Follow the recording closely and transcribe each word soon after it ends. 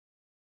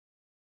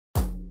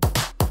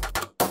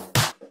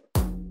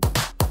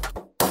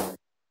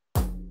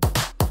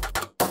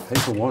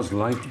Paper was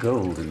like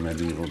gold in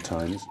medieval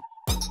times.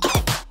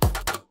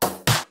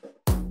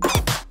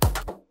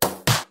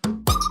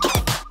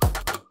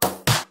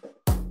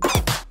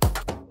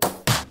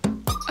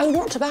 Oh,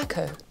 not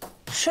tobacco,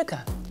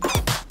 sugar.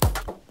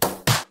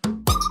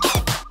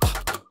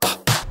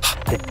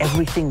 That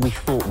everything we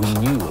thought we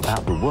knew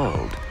about the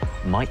world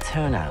might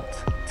turn out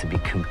to be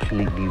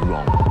completely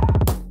wrong.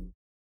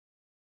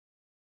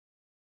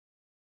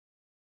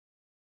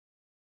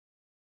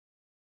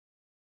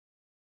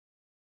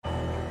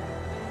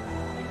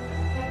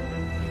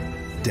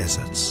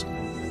 Deserts,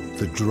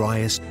 the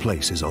driest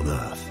places on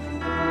Earth,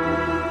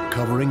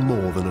 covering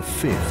more than a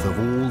fifth of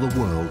all the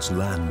world's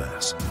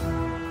landmass,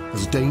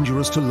 as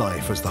dangerous to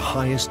life as the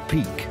highest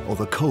peak or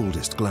the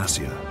coldest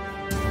glacier.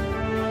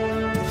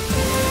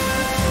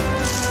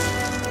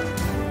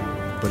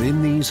 But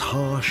in these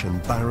harsh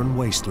and barren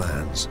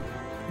wastelands,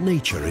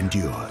 nature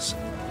endures.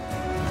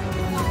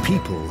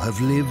 People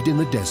have lived in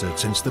the desert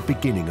since the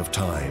beginning of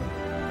time.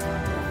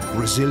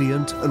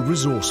 Resilient and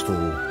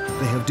resourceful,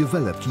 they have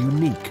developed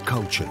unique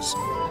cultures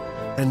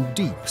and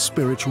deep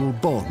spiritual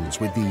bonds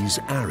with these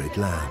arid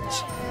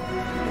lands.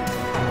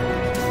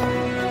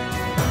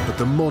 But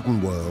the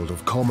modern world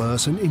of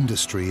commerce and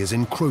industry is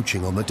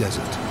encroaching on the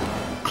desert,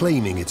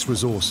 claiming its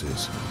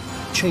resources,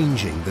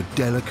 changing the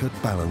delicate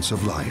balance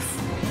of life.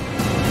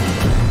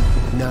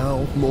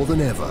 Now, more than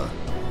ever,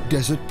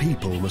 desert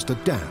people must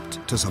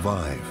adapt to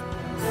survive.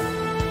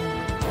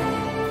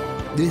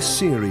 This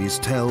series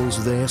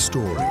tells their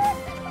story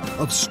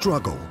of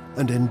struggle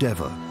and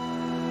endeavour,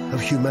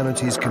 of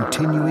humanity's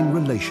continuing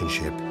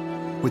relationship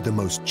with the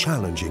most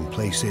challenging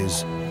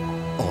places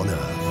on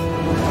Earth.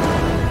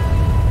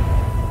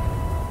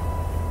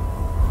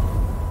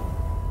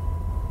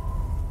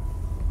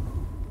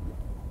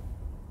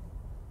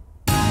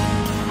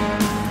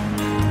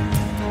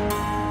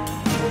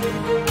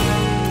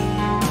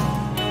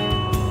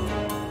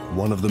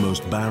 One of the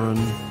most barren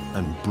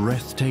and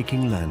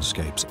breathtaking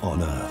landscapes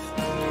on Earth.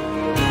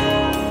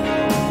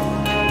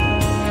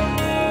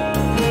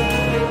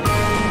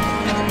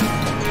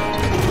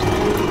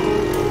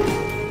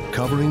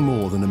 Covering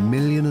more than 1.5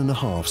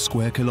 million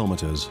square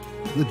kilometers,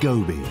 the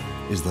Gobi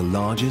is the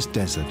largest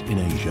desert in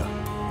Asia.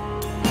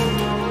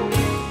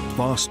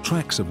 Vast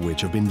tracts of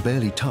which have been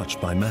barely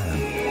touched by man.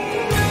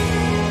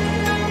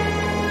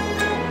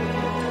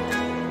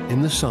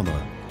 In the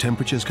summer,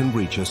 temperatures can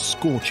reach a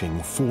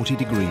scorching 40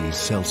 degrees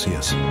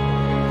Celsius.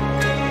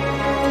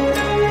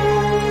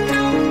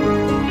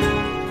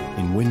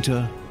 In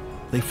winter,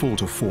 they fall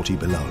to 40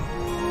 below.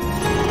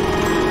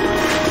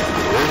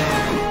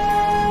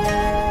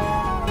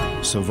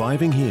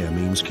 Surviving here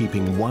means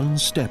keeping one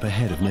step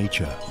ahead of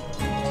nature.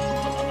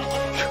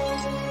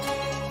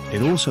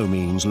 It also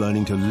means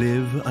learning to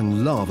live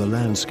and love a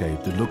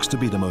landscape that looks to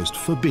be the most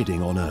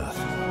forbidding on Earth.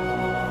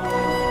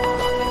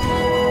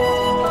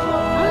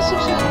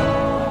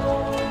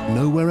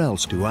 Nowhere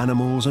else do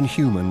animals and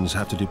humans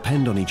have to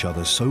depend on each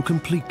other so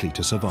completely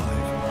to survive.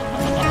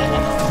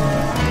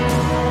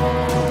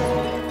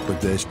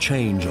 But there's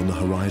change on the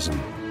horizon.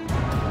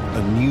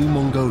 A new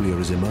Mongolia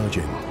is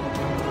emerging.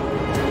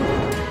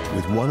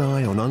 With one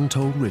eye on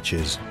untold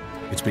riches,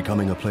 it's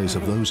becoming a place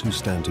of those who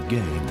stand to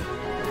gain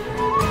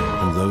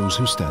and those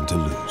who stand to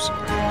lose.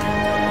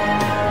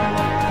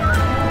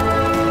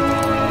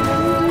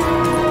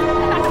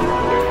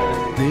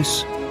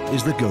 This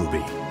is the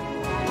Gobi,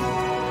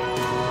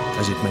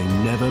 as it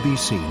may never be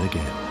seen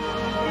again.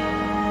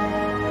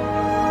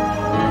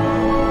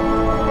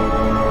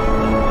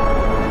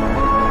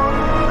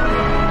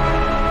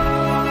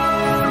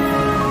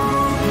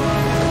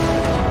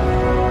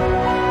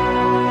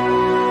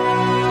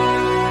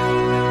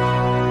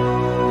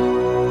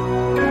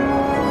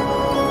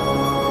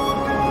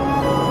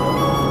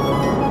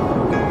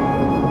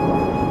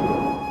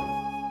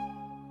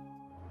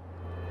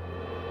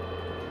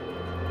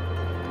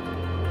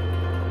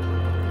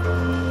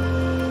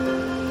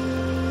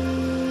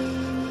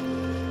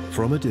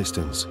 From a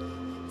distance,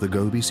 the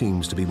Gobi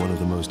seems to be one of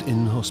the most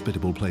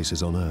inhospitable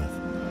places on Earth.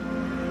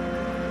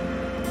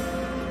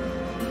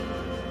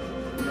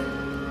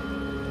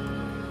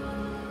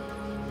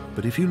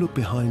 But if you look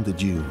behind the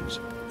dunes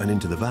and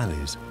into the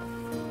valleys,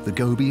 the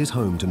Gobi is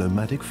home to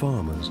nomadic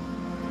farmers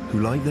who,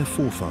 like their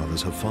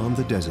forefathers, have farmed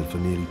the desert for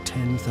nearly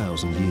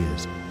 10,000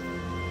 years.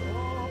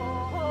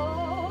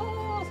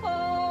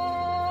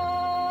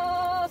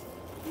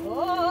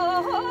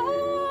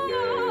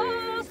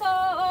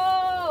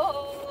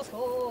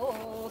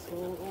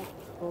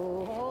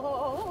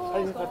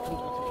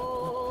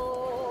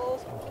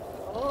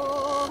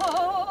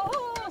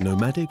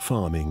 Nomadic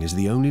farming is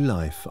the only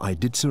life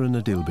Iditsa and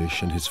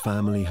Adilbish and his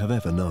family have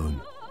ever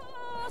known.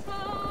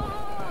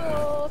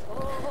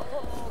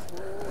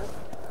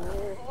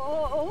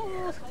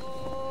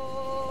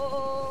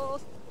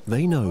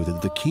 They know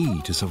that the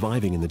key to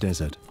surviving in the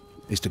desert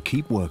is to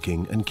keep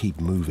working and keep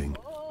moving,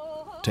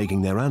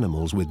 taking their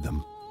animals with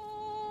them.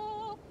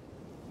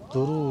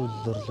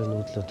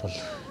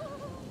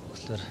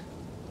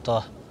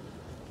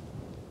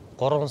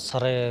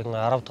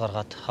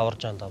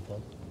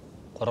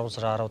 3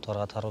 сар 10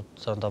 дугаар 10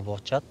 сарда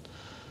буучаад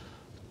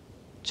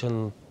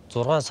чин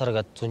 6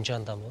 саргаад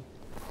зунжаандаа мөн.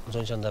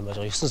 Зунжаандаа байж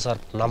 9 сард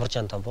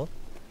намаржаандаа буу.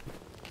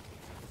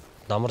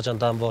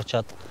 Намаржаандаа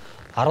буучаад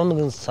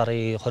 11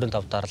 сарын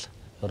 25-аар л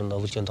ер нь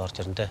өглөөнд орж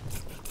ирнэ.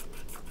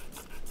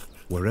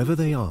 Wherever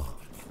they are,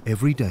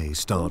 every day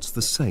starts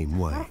the same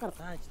way.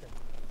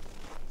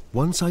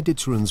 Once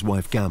Iditsuran's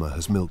wife Gamma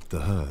has milked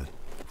the herd,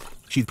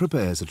 she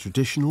prepares a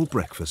traditional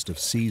breakfast of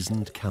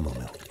seasoned camel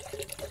milk.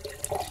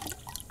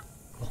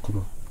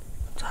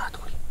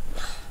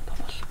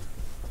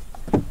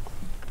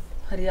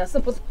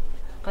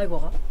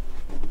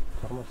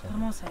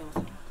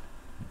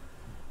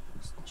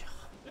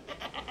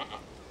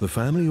 The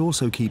family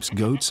also keeps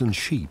goats and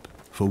sheep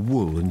for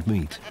wool and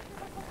meat.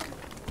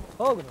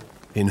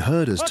 In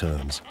herders'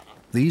 terms,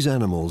 these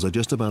animals are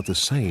just about the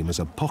same as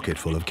a pocket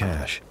full of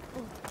cash.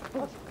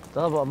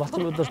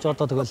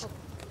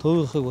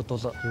 Төвийнхийг бол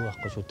юу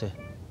байхгүй шүү дээ.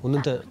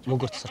 Үнэндээ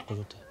мөнгөөр тасрахгүй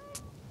шүү дээ.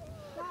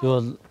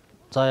 Юу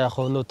за яг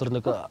өнөөдөр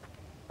нэг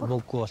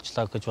мөнгө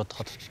болчлаа гэж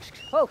бодоход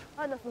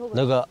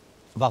нэг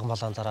баг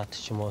малан зараад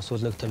ч юм уу,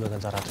 эсвэл нэг тэмээгийн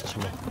зараад ч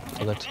юм уу.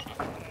 Тэгээд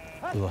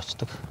юу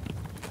очдөг.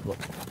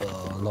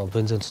 Нөө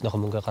бензин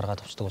цэснийхээ мөнгөө гаргаад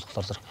авчдаг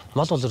болохоор зэрэг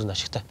мал бол ер нь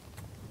ашигтай.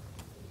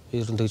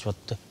 Ер нь тэгж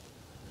боддоо.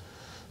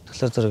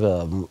 Тэгэхээр зэрэг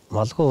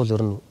малгүй бол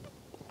ер нь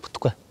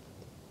бүтэхгүй.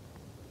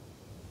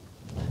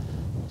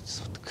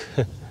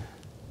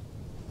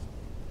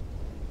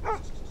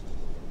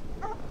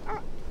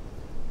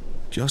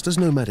 Just as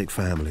nomadic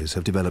families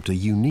have developed a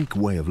unique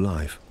way of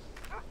life,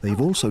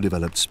 they've also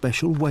developed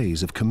special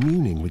ways of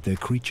communing with their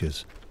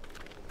creatures.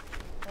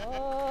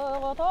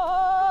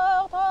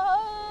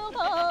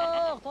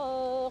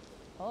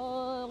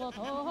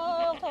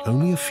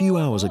 Only a few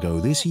hours ago,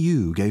 this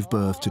ewe gave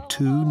birth to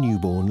 2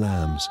 newborn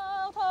lambs.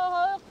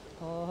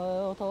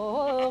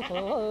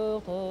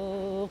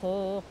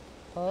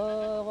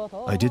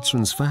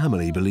 Iditsuran's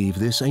family believe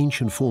this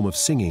ancient form of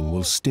singing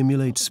will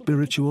stimulate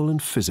spiritual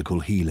and physical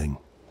healing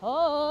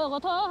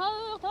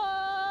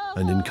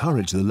and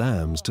encourage the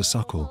lambs to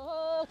suckle.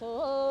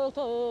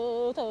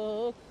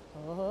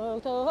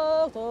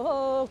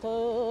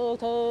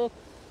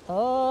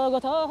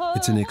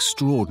 It's an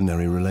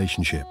extraordinary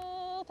relationship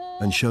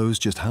and shows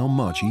just how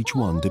much each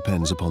one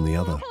depends upon the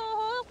other.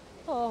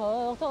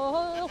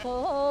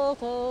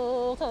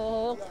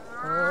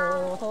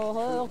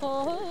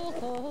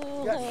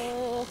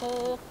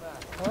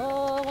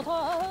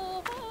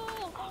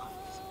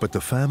 But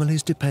the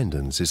family's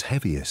dependence is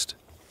heaviest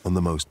on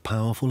the most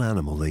powerful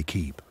animal they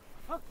keep.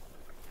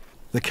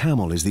 The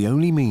camel is the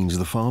only means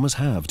the farmers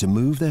have to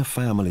move their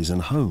families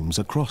and homes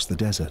across the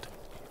desert.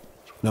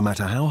 No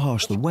matter how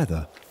harsh the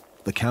weather,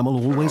 the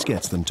camel always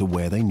gets them to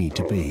where they need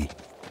to be.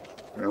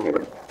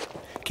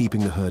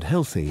 Keeping the herd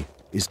healthy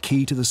is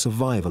key to the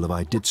survival of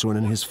Iditsuran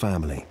and his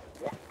family.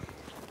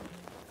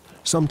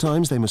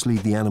 Sometimes they must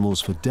leave the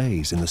animals for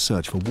days in the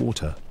search for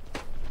water.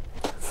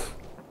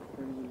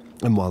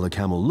 And while the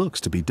camel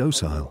looks to be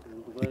docile,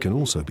 it can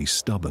also be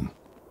stubborn.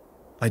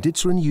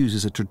 Iditsuran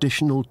uses a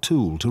traditional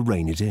tool to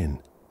rein it in.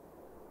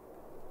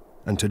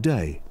 And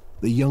today,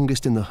 the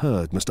youngest in the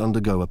herd must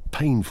undergo a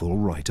painful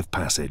rite of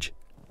passage.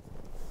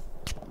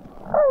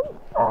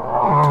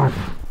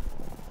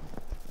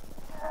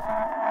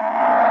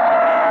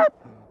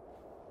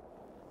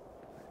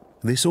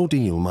 This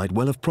ordeal might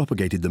well have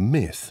propagated the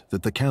myth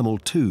that the camel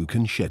too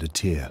can shed a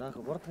tear.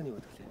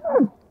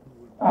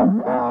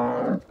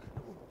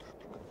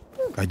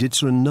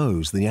 Iditsuran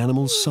knows the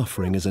animal's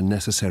suffering is a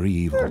necessary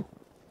evil.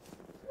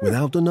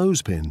 Without the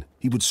nosepin,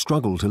 he would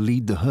struggle to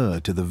lead the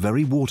herd to the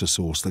very water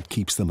source that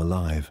keeps them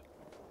alive.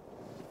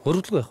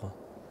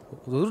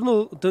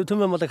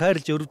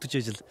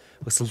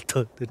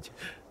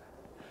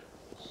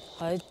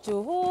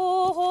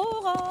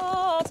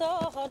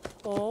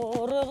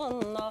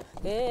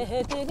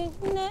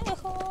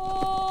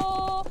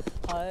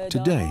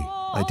 Today,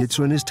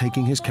 Iditsuran is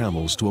taking his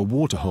camels to a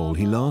waterhole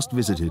he last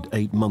visited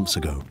 8 months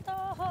ago.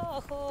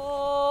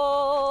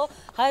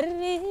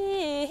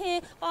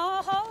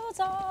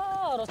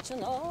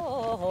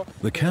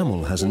 The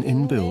camel has an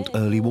inbuilt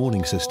early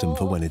warning system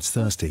for when it's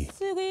thirsty.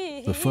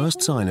 The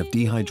first sign of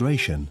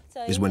dehydration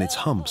is when its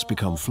humps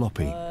become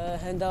floppy.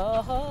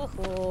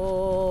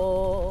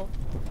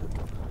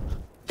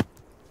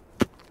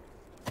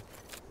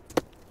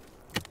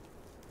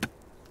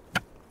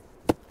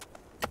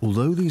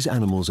 Although these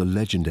animals are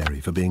legendary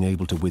for being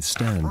able to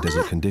withstand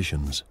desert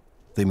conditions,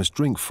 they must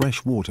drink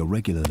fresh water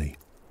regularly.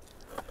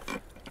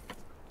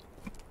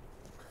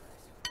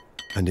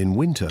 And in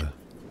winter,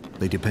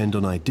 they depend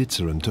on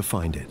Iditsuran to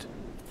find it.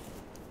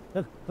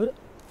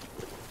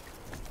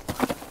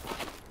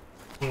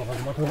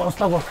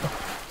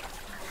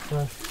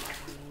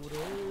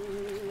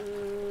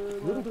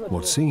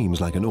 What seems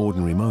like an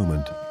ordinary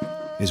moment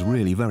is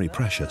really very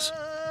precious.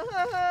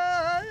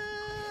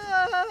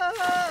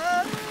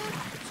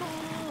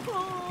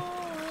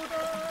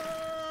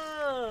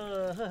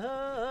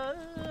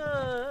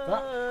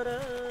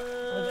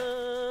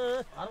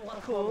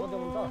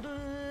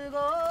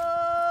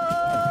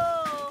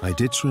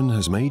 Iditran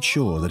has made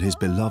sure that his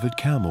beloved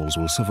camels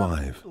will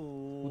survive,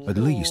 at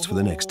least for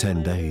the next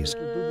 10 days.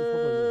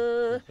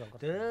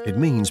 It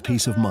means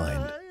peace of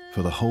mind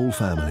for the whole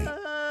family.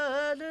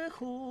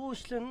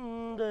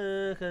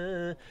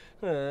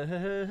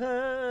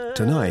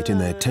 Tonight, in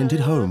their tented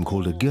home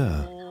called a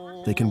ger,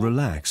 they can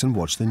relax and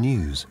watch the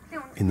news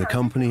in the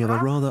company of a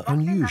rather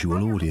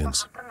unusual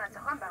audience.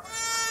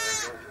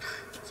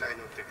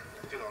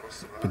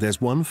 But there's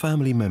one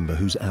family member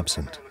who's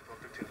absent.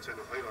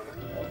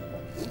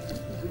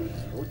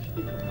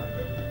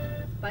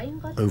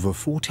 Over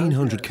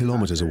 1,400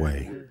 kilometers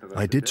away,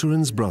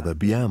 Iditran's brother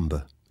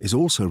Biamba is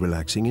also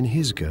relaxing in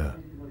his ger,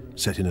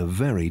 set in a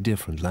very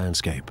different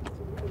landscape.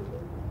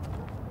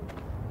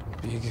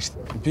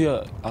 Би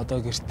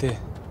одоо гэртээ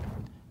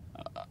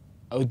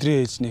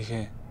өдрийн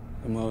ээжнийхээ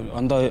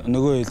ондоо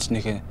нөгөө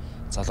ээжнийхээ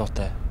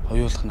залуутай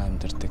хоёулах нь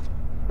амьдардаг.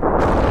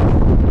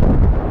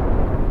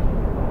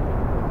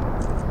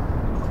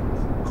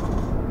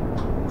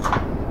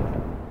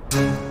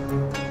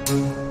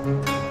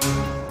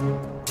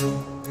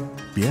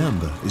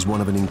 Biamba is one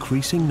of an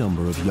increasing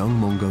number of young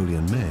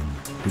Mongolian men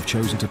who've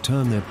chosen to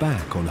turn their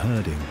back on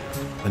herding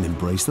and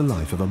embrace the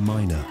life of a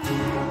miner.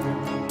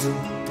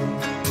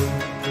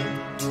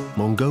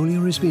 Mongolia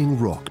is being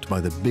rocked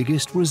by the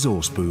biggest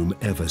resource boom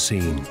ever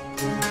seen.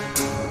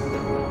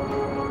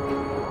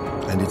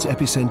 And its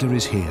epicenter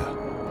is here,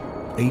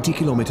 80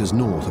 kilometers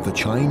north of the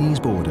Chinese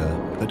border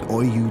at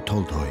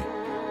Oyu-Tolgoi,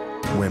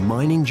 where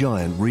mining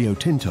giant Rio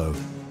Tinto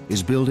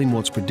is building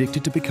what's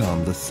predicted to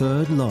become the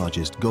third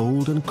largest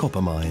gold and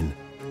copper mine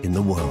in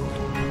the world.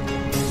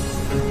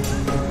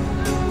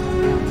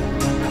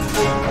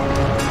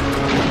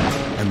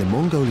 And the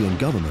Mongolian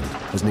government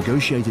has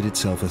negotiated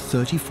itself a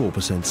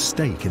 34%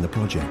 stake in the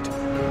project.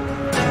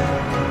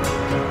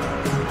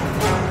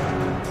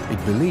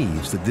 It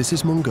believes that this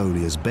is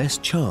Mongolia's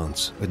best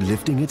chance at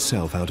lifting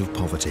itself out of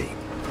poverty.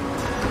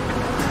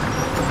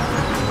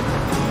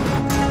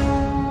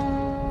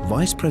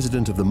 Vice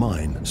President of the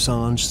mine,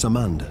 Sanj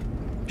Samanda,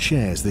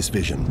 shares this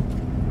vision.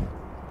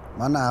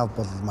 Манай аав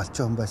бол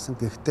малчин хүн байсан.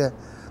 Гэхдээ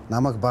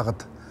намайг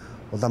багад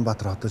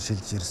Улаанбаатар хотод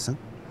шилжиж ирсэн.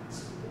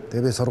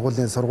 Тэгээ би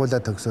сургуулиа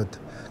төгсөөд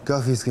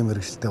Gobi-гийн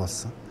мэргэжилтэй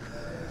болсон.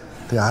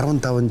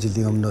 Тэгээ 15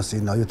 жилийн өмнөөс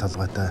энэ оюу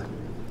толгойтой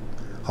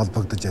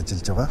холбогдож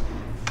ажиллаж байгаа.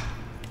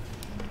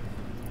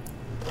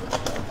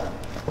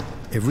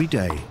 Every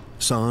day,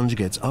 Sanj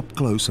gets up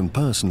close and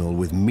personal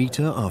with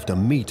meter after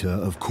meter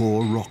of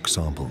core rock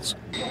samples.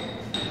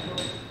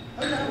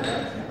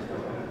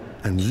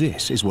 And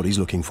this is what he's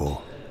looking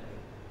for.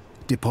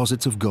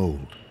 Deposits of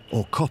gold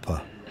or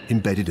copper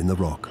embedded in the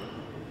rock.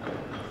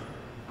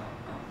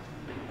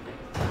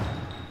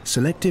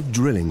 Selective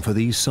drilling for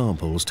these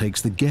samples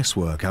takes the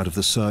guesswork out of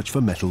the search for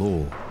metal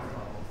ore.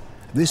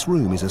 This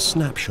room is a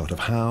snapshot of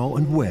how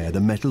and where the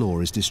metal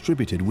ore is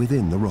distributed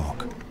within the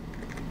rock.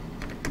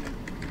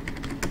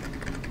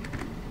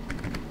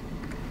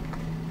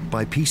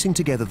 By piecing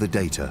together the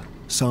data,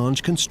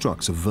 Sanj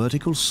constructs a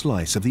vertical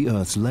slice of the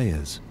Earth's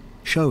layers,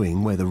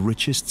 showing where the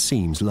richest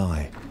seams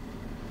lie.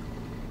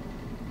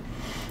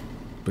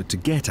 But to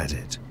get at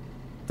it,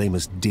 they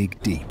must dig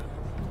deep.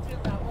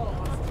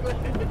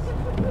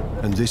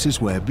 And this is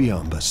where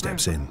Biamba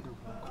steps in.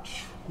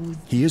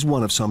 He is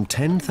one of some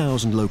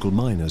 10,000 local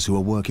miners who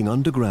are working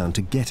underground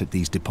to get at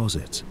these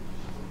deposits.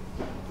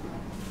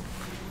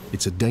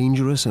 It's a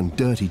dangerous and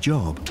dirty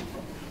job,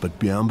 but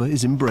Biamba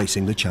is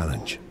embracing the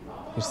challenge.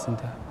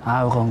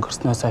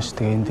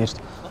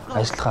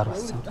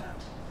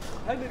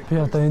 Би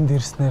одоо энд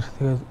ирснээр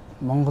тэгээд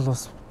Монгол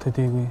улс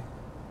төдийгүй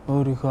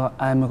өөрийнхөө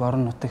аймаг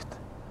орон нутагт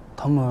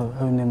том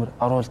хувь нэмэр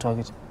оруулж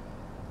байгаа гэж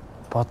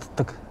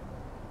боддог.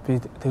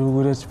 Би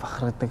тэрүүгээрээс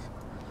бахархдаг.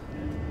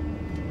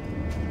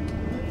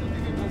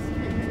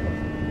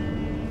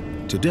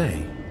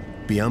 Today,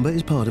 Biamba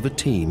is part of a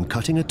team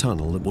cutting a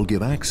tunnel that will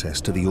give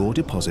access to the ore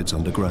deposits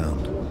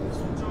underground.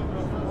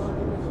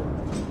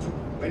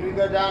 When we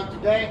go down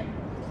today,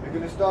 we're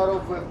going to start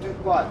off with 2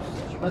 pipes.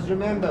 You must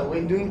remember,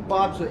 when doing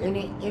pipes or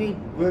any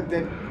work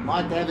that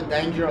might have a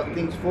danger of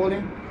things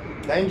falling,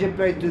 danger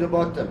plate to the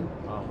bottom.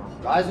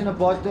 Guys in the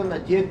bottom,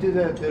 adhere to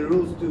the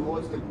rules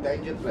towards the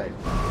danger plate.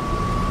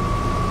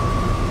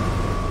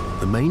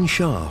 The main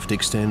shaft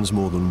extends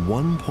more than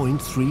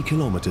 1.3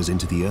 kilometers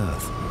into the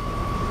earth.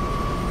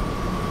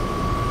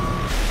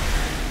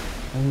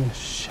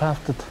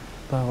 Шафтад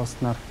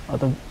байгуулснаар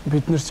одоо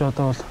бид нар ч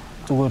одоо бол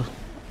зүгээр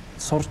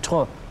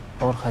сурчгоо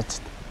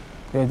уурхаж.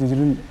 Тэгээд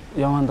ер нь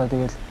явандаа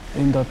тэгэл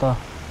энд одоо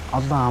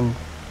олон ам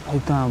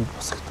хайдан ам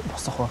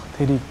босох баг.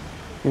 Тэрийг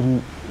ер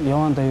нь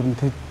явандаа ер нь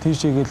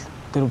тийшээгээл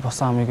тэр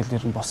босон амыг л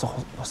ер нь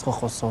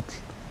босгох асуудал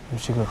юм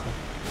шиг байна.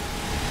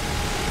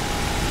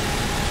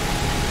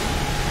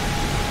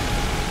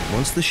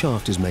 Once the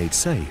shaft is made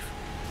safe,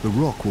 the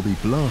rock will be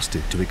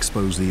blasted to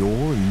expose the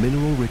ore and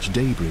mineral-rich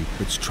debris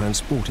that's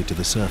transported to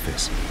the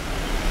surface.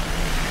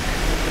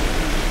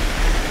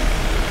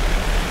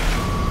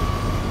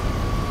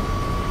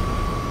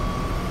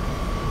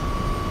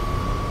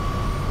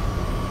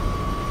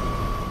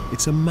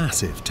 It's a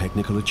massive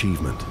technical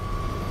achievement.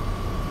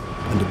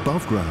 And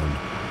above ground,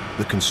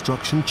 the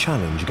construction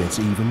challenge gets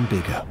even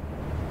bigger.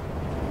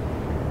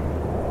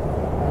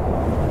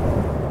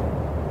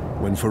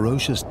 When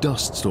ferocious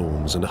dust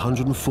storms and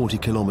 140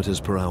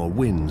 km/h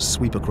winds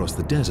sweep across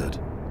the desert,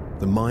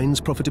 the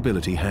mine's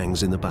profitability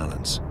hangs in the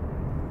balance.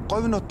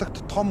 Говь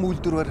нутагт том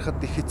үйлдвэр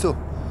барихад их хэцүү.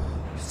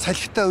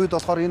 Салхитай үед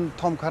болохоор энэ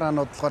том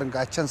краанууд болохоор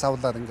ингээ ачаан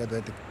савлаад ингээд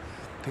байдаг.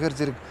 Тэгэхээр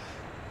зэрэг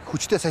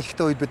хүчтэй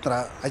салхитай үед бид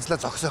нар ажиллаа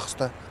зогсоох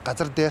хэрэгтэй.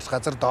 Газар дээш,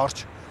 газар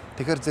доорч.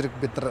 Тэгэхээр зэрэг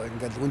бид нар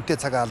ингээд үнэтэй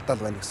цагаа алдаал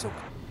байна гэсэн үг.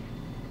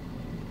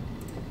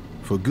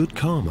 For good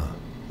karma,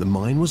 the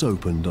mine was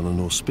opened on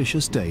an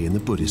auspicious day in the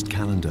Buddhist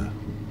calendar.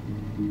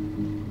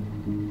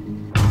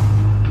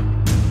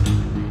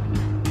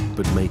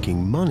 But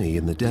making money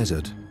in the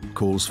desert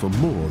calls for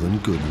more than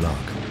good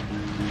luck.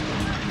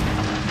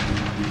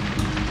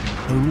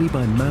 Only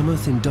by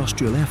mammoth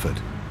industrial effort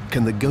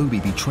can the Gobi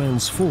be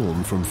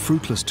transformed from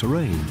fruitless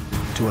terrain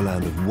to a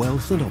land of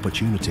wealth and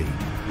opportunity.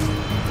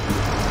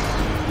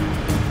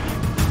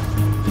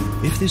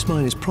 If this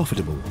mine is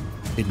profitable,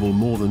 it will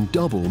more than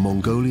double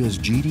Mongolia's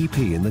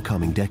GDP in the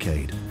coming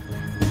decade.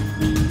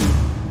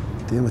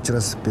 Тийм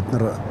учраас бид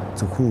нар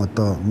зөвхөн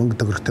одоо мөнгө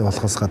төгрөгтэй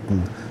болохоос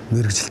гадна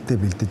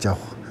мэрэгжилтэд бэлдэж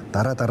авах,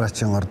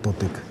 дараачийн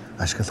ордуудыг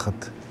ашиглахад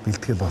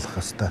бэлтгэл болох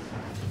ёстой.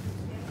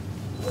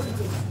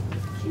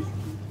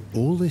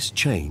 All this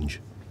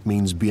change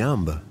means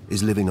Biamba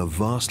is living a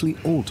vastly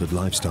altered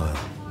lifestyle.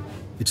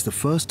 It's the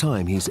first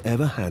time he's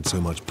ever had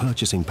so much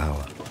purchasing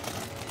power.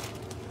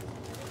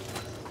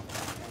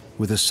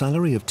 With a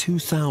salary of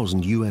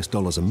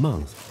 $2,000 a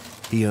month,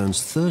 he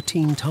earns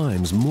 13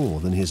 times more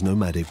than his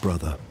nomadic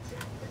brother.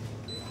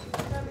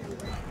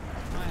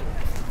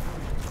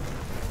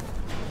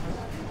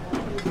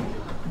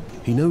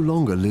 He no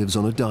longer lives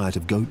on a diet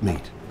of goat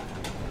meat.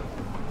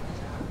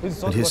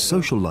 And his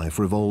social life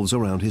revolves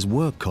around his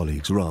work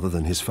colleagues rather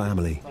than his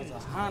family.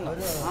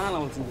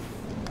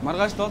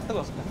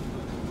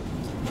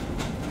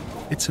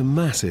 It's a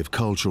massive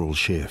cultural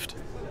shift.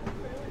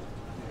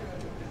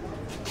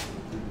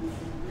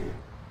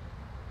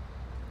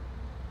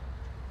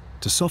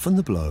 To soften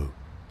the blow,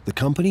 the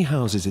company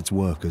houses its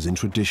workers in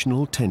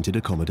traditional tented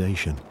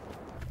accommodation.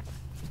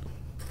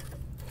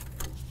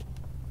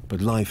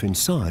 But life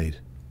inside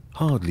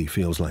hardly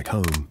feels like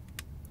home.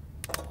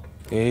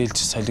 Ээлж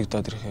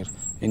солигдоод ирэхээр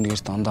энэ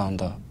гэрт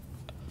ондоо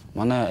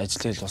манай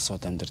ажлын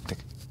улсууд амьдардаг.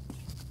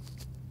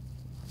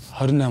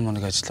 28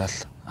 хоног ажиллаад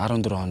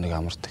 14 хоног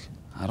амардаг.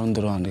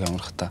 14 хоног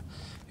амрахтаа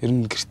ер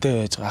нь гэртээ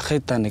байж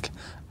ахыдаа нэг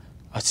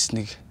очиж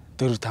нэг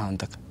 4-5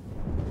 хоног.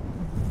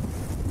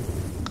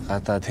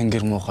 Гадаа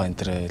тэнгэр муухай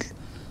энтрэл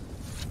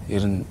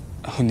ер нь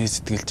хүний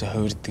сэтгэлж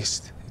хувирдаг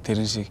шүү дээ.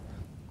 Тэрэн шиг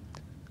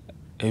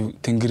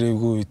тэнгэр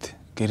эвгүй үед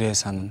гэрээ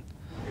санана.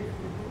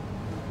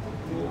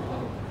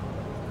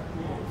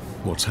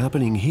 What's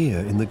happening here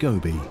in the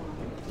Gobi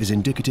is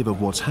indicative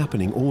of what's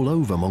happening all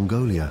over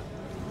Mongolia.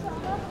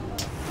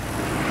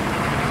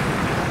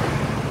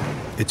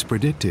 It's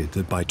predicted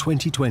that by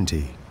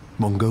 2020,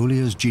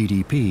 Mongolia's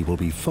GDP will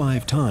be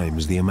 5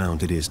 times the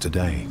amount it is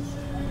today.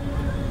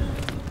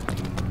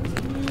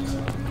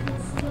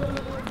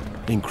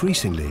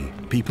 Increasingly,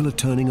 people are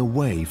turning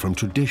away from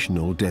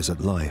traditional desert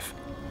life.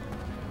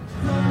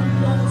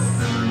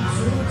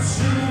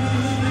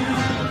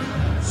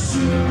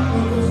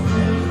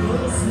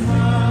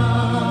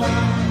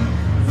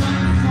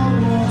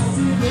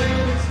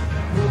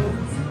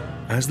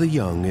 As the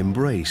young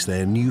embrace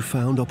their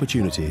newfound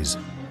opportunities,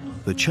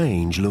 the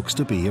change looks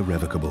to be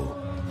irrevocable.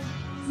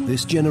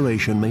 This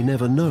generation may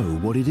never know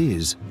what it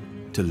is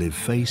to live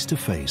face to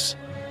face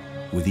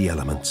with the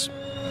elements.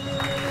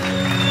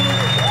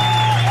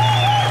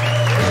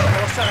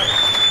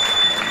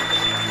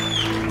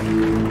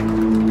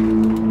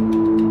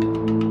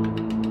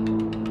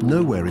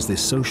 Nowhere is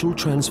this social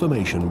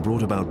transformation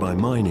brought about by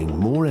mining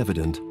more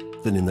evident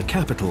than in the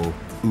capital,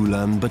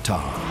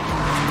 Ulaanbaatar.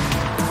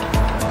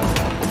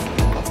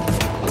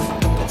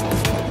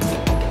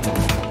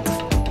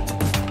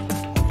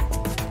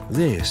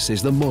 This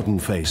is the modern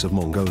face of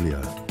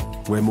Mongolia,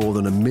 where more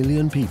than 1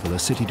 million people are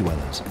city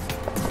dwellers.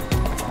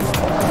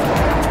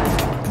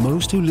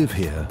 Most who live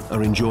here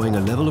are enjoying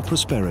a level of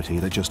prosperity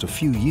that just a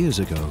few years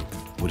ago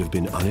would have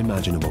been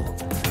unimaginable.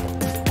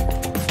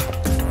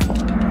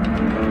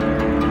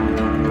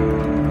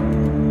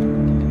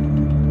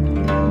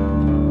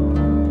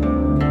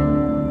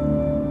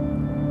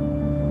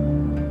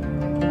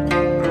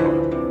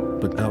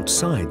 But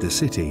outside the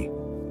city,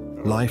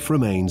 life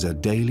remains a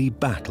daily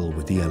battle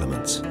with the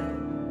elements.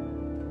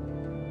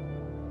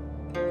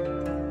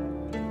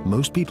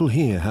 Most people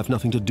here have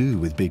nothing to do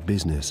with big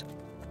business,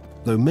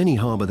 though many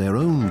harbour their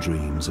own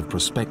dreams of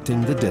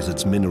prospecting the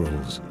desert's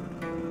minerals,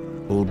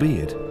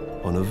 albeit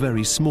on a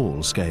very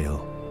small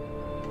scale.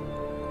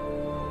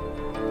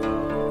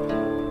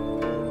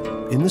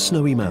 In the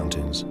snowy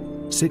mountains,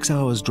 6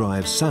 hours'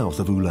 drive south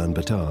of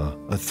Ulaanbaatar,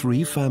 are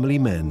 3 family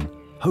men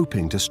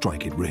hoping to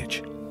strike it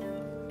rich.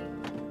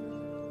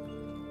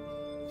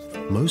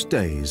 Most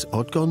days,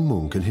 Odgon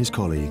Munk and his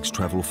colleagues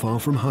travel far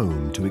from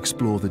home to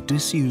explore the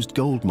disused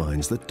gold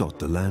mines that dot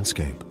the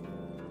landscape.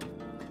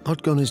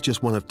 Otgon is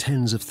just one of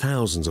tens of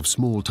thousands of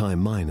small-time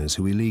miners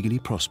who illegally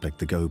prospect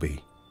the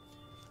Gobi.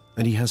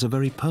 And he has a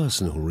very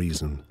personal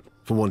reason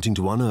for wanting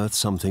to unearth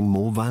something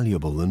more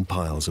valuable than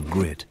piles of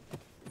grit.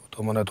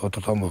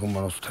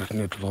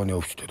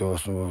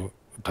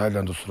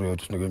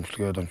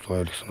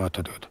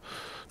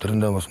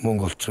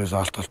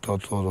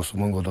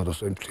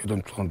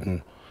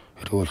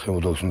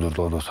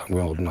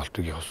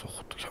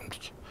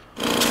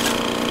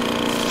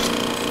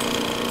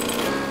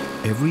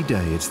 Every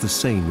day it's the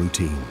same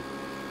routine.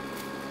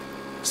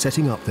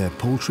 Setting up their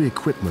poultry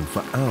equipment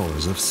for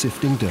hours of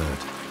sifting dirt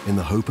in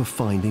the hope of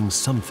finding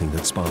something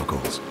that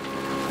sparkles.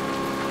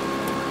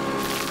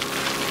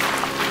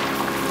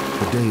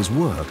 The day's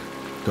work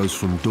goes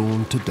from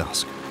dawn to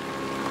dusk.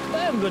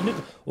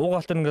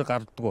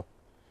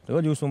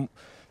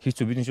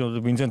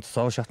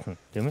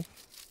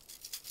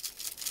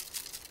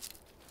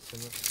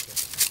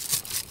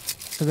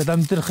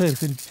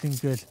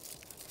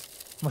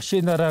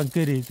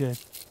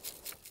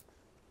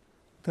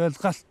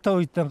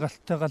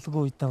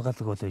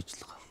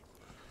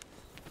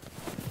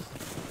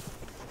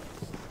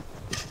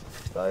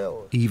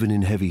 Even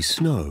in heavy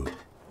snow,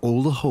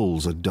 all the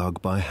holes are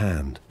dug by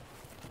hand.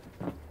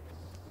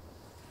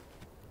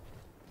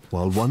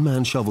 While one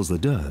man shovels the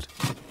dirt,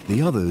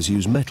 the others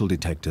use metal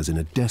detectors in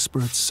a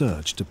desperate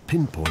search to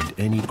pinpoint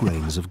any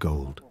grains of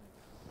gold.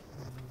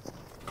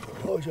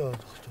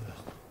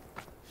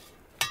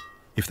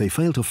 If they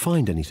fail to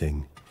find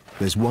anything,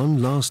 there's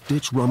one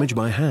last-ditch rummage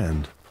by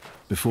hand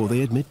before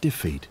they admit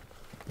defeat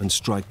and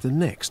strike the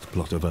next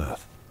plot of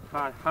earth.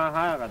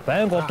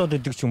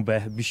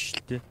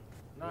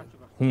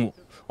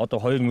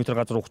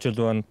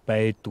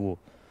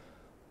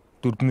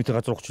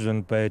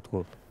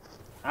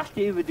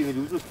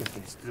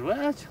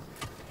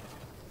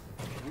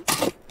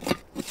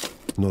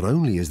 Not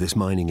only is this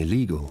mining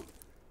illegal,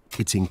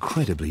 it's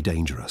incredibly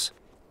dangerous.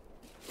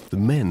 The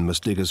men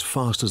must dig as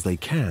fast as they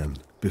can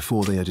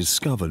before they are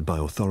discovered by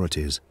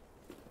authorities.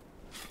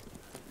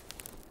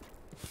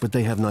 But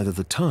they have neither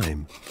the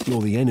time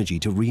nor the energy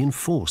to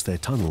reinforce their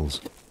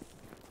tunnels.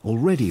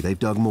 Already they've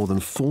dug more than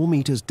 4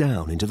 meters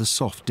down into the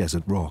soft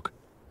desert rock.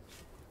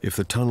 If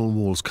the tunnel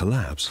walls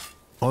collapse,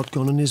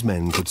 Otgon and his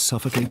men could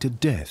suffocate to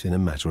death in a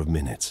matter of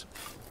minutes.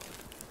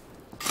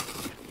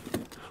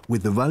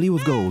 With the value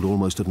of gold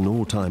almost at an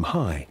all-time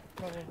high,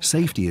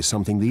 safety is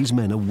something these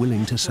men are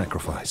willing to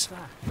sacrifice.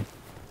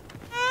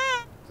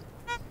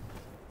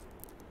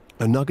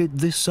 A nugget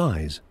this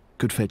size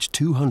could fetch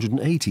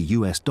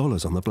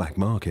 $280 on the black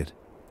market.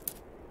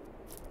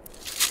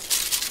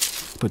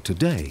 But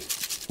today,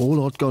 all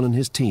Otgon and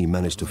his team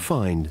managed to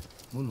find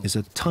is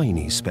a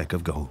tiny speck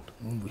of gold.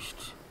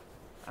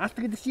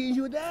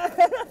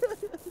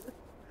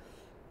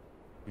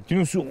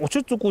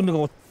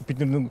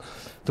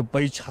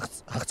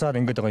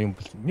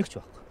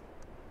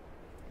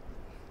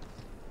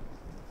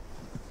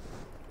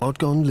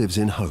 Otgon lives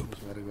in hope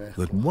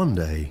that one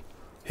day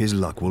his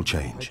luck will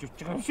change.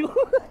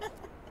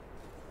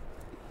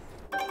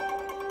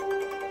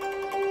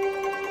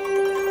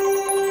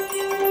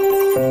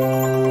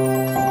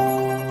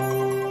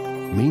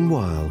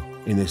 Meanwhile,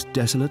 in this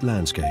desolate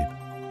landscape,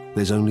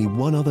 there's only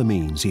one other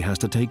means he has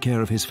to take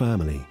care of his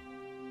family,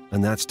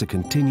 and that's to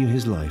continue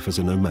his life as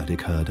a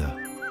nomadic herder.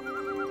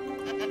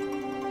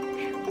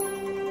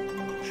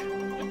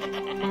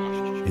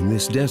 In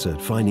this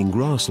desert, finding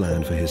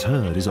grassland for his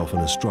herd is often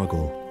a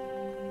struggle,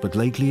 but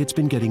lately it's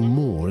been getting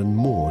more and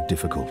more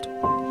difficult.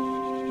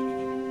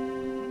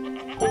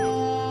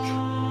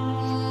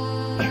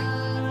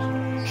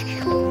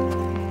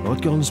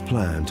 Otgon's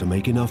plan to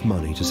make enough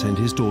money to send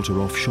his daughter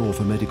offshore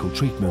for medical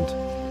treatment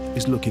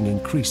is looking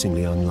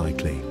increasingly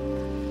unlikely.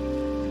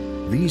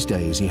 These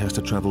days he has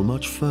to travel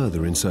much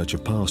further in search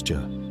of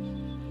pasture,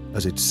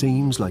 as it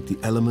seems like the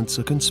elements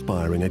are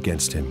conspiring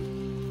against him.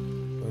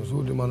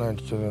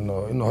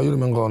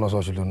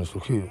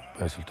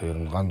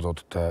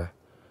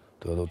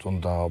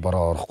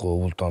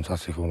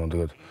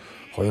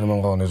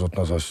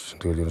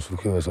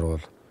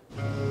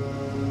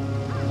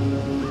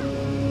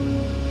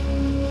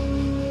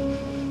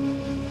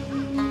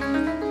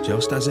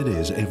 Just as it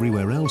is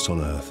everywhere else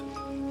on Earth,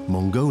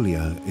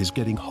 Mongolia is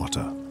getting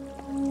hotter.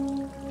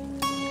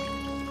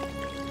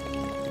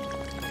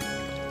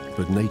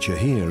 But nature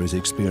here is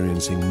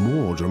experiencing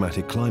more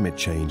dramatic climate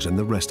change than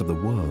the rest of the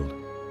world.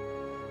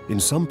 In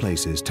some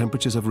places,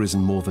 temperatures have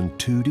risen more than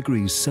 2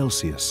 degrees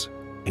Celsius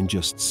in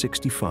just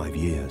 65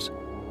 years.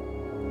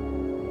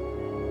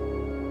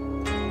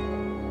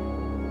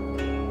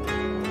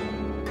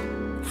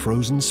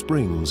 Frozen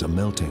springs are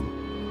melting.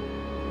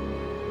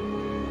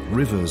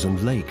 Rivers and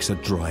lakes are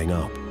drying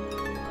up.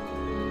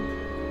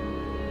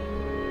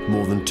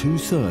 More than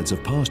 2/3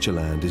 of pasture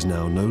land is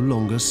now no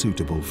longer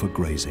suitable for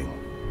grazing.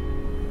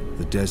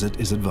 The desert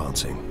is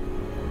advancing.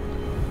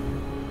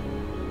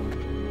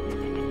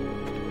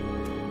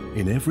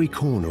 In every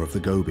corner of the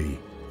Gobi,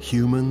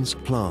 humans,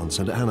 plants,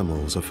 and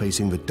animals are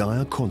facing the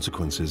dire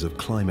consequences of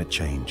climate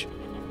change.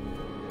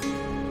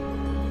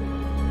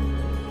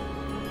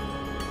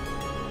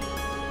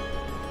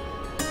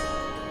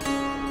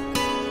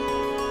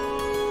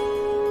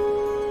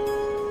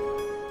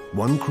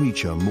 one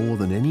creature more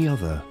than any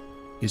other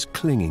is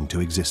clinging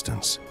to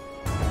existence.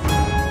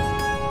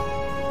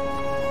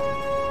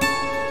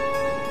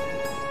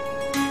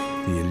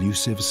 The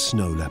elusive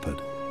snow leopard.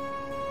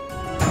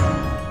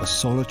 A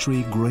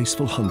solitary,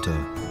 graceful hunter,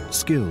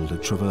 skilled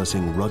at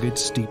traversing rugged,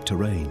 steep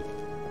terrain.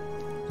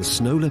 The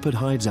snow leopard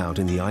hides out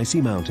in the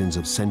icy mountains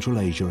of Central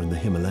Asia and the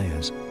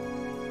Himalayas.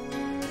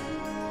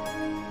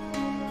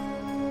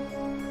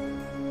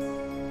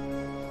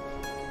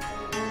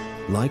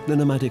 Like the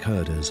nomadic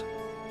herders,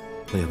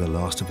 they are the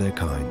last of their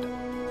kind.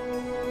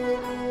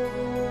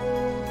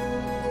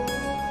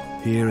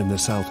 Here in the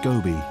South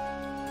Gobi,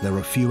 there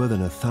are fewer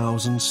than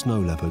 1,000 snow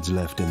leopards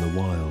left in the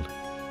wild.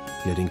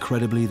 Yet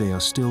incredibly, they are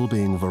still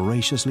being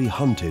voraciously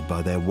hunted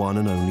by their one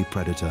and only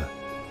predator.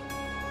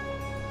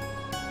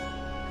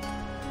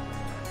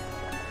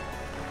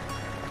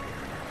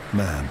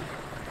 Man.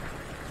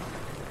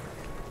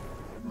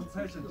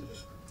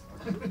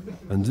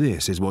 And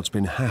this is what's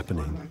been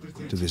happening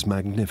to this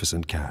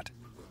magnificent cat.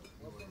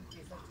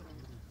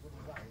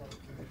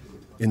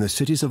 In the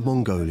cities of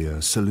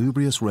Mongolia,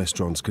 salubrious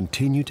restaurants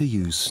continue to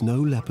use snow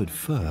leopard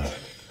fur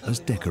as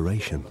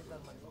decoration.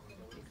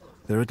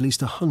 There are at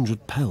least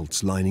 100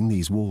 pelts lining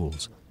these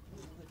walls.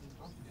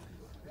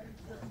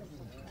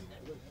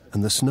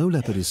 And the snow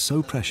leopard is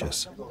so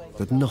precious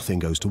that nothing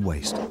goes to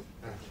waste.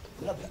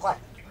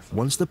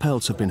 Once the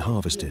pelts have been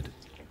harvested,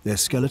 their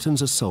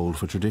skeletons are sold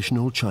for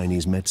traditional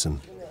Chinese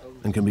medicine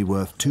and can be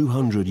worth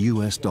 $200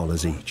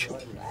 US each.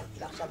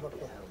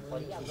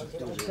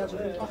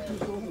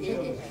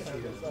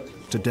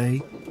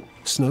 Today,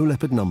 snow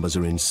leopard numbers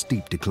are in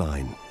steep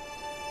decline.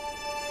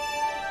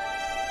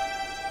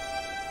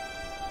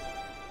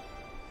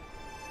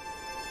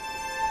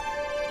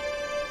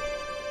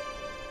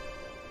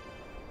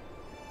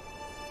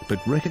 But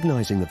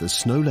recognizing that the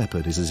snow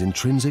leopard is as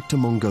intrinsic to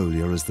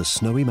Mongolia as the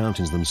snowy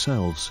mountains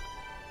themselves,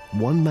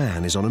 one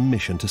man is on a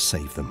mission to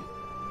save them.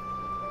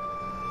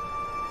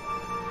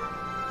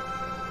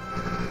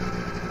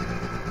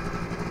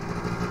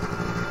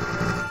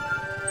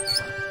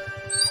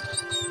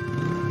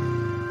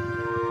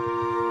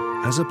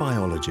 As a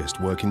biologist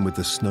working with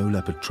the Snow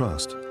Leopard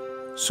Trust,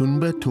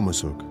 Sunbe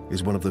Tumasuk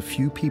is one of the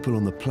few people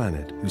on the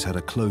planet who's had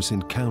a close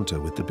encounter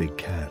with the big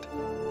cat.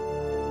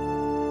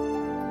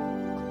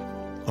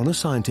 On a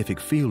scientific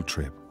field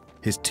trip,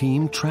 his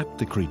team trapped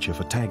the creature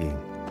for tagging.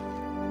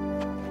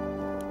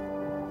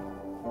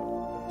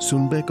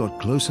 Sunbe got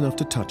close enough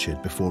to touch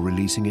it before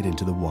releasing it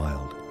into the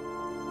wild.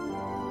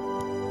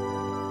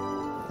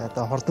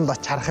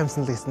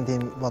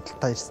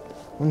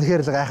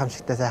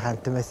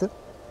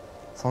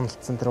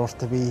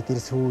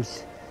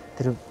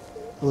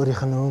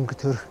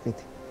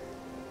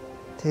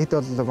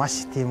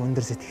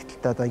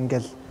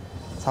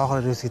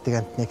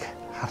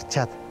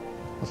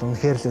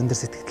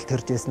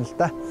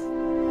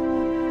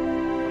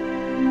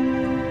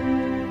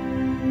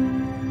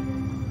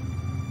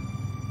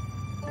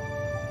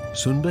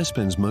 Sunbe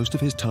spends most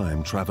of his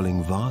time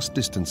traveling vast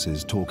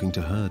distances talking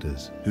to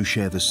herders who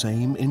share the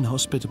same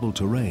inhospitable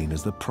terrain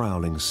as the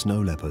prowling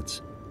snow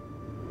leopards.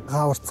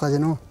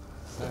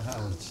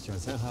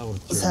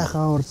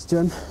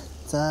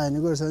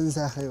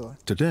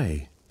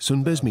 Today,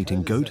 Sunbe's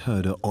meeting goat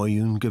herder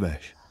Oyun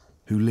Gevesh,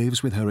 who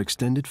lives with her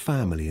extended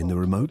family in the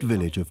remote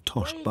village of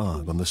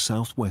Toshtbag on the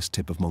southwest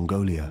tip of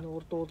Mongolia.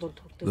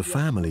 The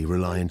family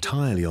rely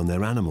entirely on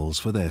their animals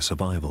for their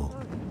survival.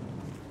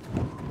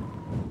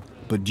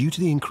 But due to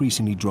the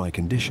increasingly dry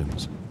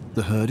conditions,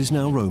 the herd is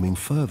now roaming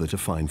further to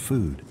find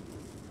food,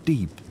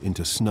 deep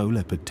into snow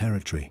leopard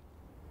territory.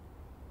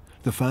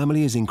 The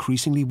family is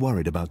increasingly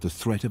worried about the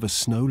threat of a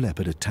snow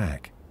leopard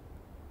attack.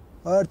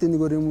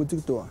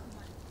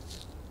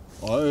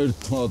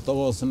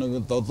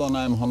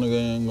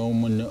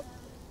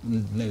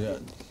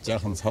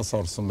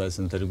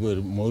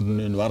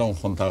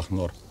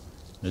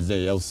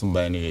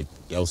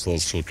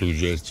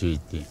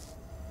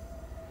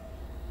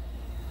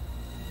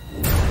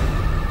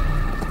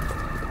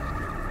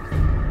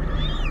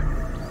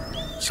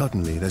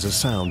 Suddenly, there's a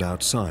sound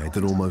outside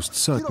that almost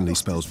certainly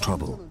spells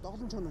trouble.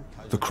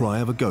 The cry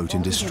of a goat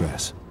in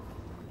distress.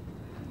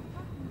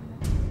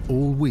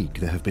 All week,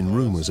 there have been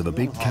rumors of a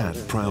big cat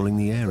prowling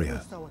the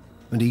area,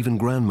 and even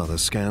grandmother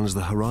scans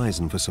the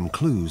horizon for some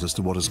clues as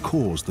to what has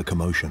caused the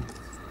commotion.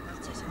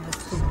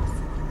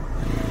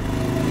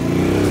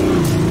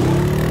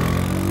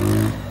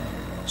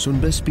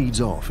 Sunbe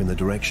speeds off in the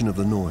direction of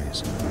the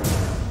noise,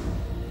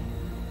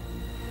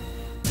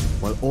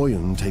 while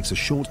Oyun takes a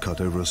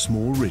shortcut over a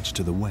small ridge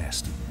to the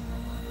west.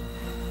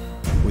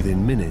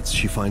 Within minutes,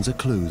 she finds a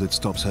clue that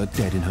stops her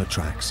dead in her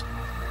tracks.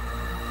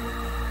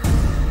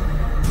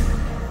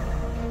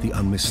 The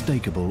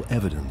unmistakable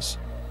evidence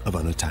of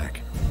an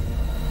attack.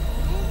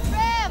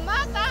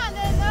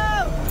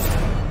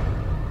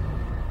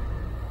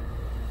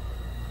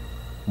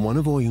 One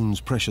of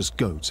Oyun's precious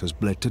goats has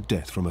bled to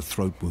death from a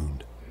throat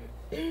wound.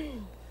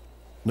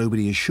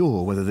 Nobody is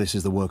sure whether this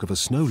is the work of a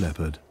snow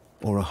leopard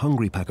or a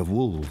hungry pack of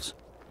wolves.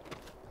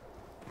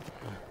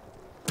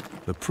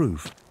 The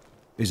proof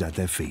is at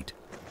their feet.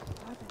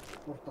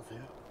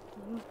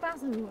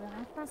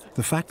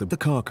 The fact that the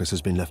carcass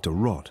has been left to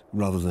rot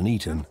rather than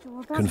eaten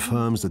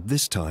confirms that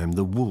this time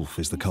the wolf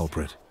is the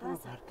culprit.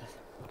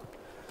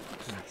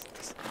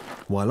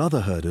 While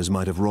other herders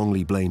might have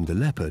wrongly blamed the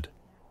leopard,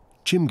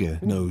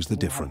 Chimge knows the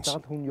difference.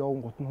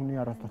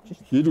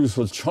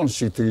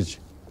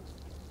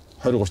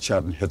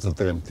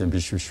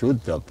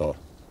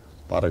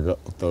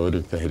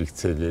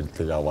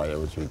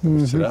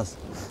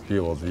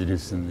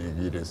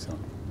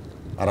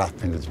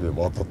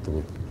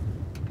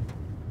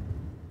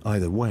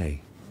 Either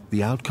way,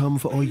 the outcome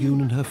for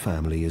Oyun and her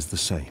family is the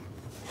same.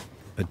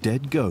 A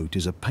dead goat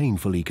is a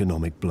painful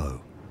economic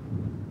blow.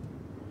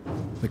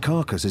 The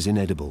carcass is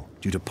inedible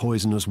due to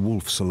poisonous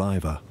wolf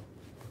saliva.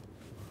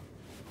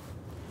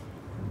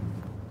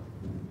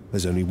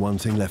 There's only one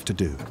thing left to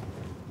do: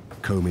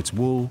 comb its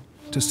wool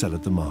to sell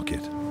at the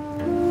market.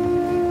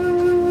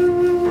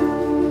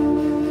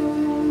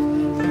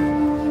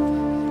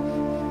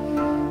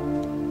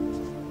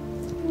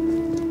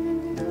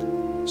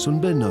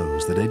 Sunbe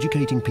knows that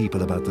educating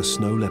people about the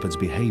snow leopard's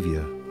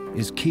behavior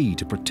is key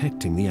to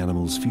protecting the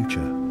animal's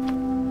future.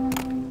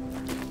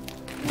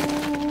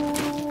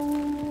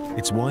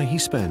 It's why he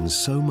spends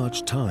so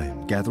much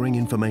time gathering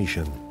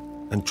information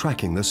and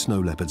tracking the snow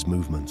leopard's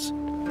movements.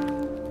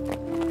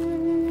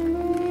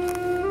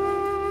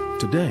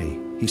 Today,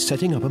 he's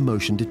setting up a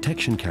motion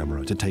detection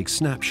camera to take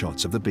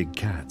snapshots of the big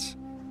cats,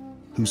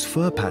 whose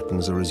fur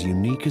patterns are as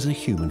unique as a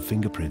human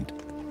fingerprint.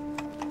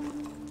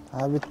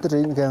 Бид нар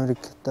энэ камерыг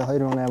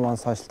 2008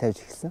 оноос хойш тавьж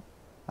эхэлсэн.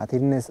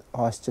 Тэрнээс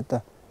хойш ч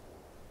одоо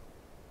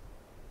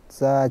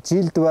за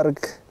жилд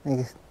бараг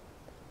нэг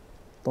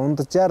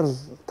дунджаар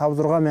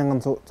 5-6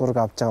 мянган зураг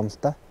авч байгаа юм л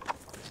та.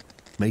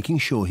 Making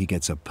sure he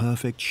gets a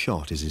perfect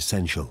shot is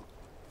essential.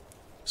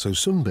 So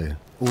Sunbe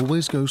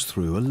always goes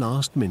through a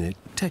last-minute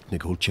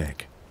technical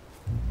check.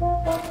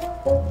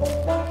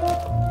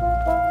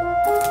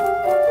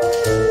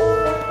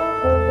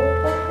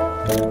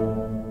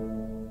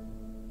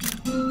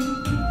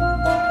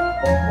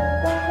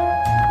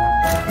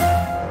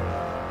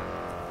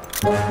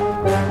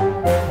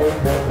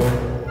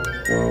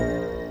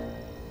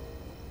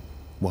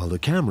 While the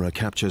camera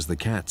captures the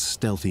cat's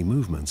stealthy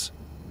movements,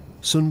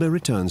 Sunbe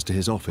returns to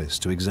his office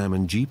to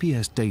examine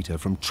GPS data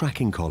from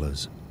tracking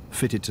collars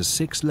fitted to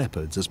 6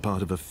 leopards as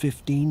part of a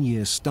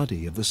 15-year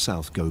study of the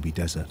South Gobi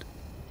Desert.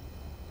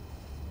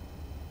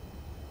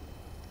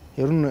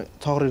 Ер нь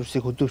цоогор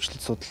вирусыг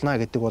хөдөлгөөлөлт судална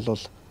гэдэг бол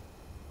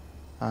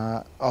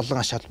олон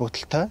аш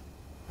холбогдолтой.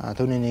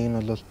 Түүний нэг нь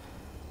бол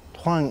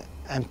тухайн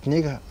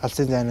амьтныг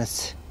алсын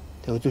зайнаас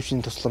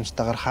өдөржиний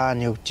тусламжтайгаар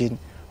хаана явж гин,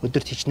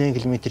 өдөрт хичнээн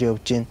километр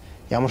явж гин,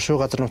 ямар шуу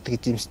газар нутаг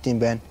эзэмсдэм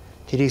байна,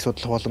 тэрийг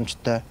судлах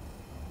боломжтой.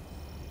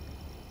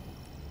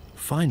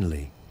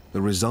 Finally, the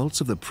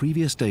results of the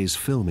previous day's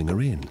filming are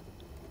in,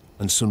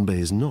 and Sunbe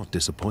is not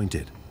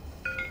disappointed.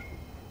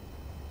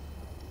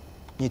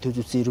 Нийт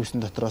үзүүлсэн ирүүсэн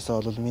дотроос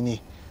бол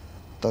миний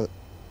одоо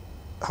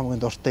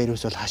хамгийн дуртай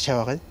ирүүс бол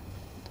хашаа байгаа.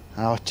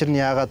 Учир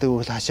нь яагаад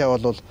гэвэл хашаа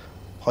бол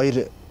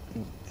хоёр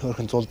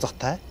хөөрхөн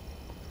зулзахтай.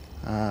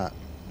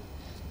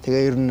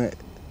 Тэгээ ер нь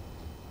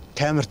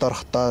камерт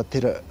орохдоо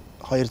тэр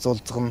хоёр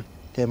зулзах нь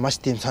тэгээ маш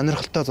тийм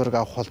сонирхолтой зураг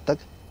авах болдог.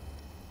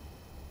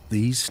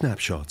 These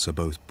snapshots are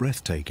both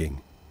breathtaking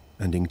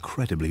and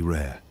incredibly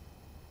rare.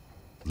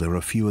 There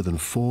are fewer than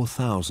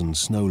 4,000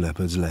 snow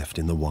leopards left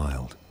in the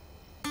wild.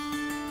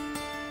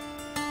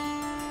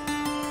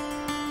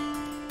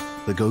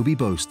 The Gobi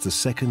boasts the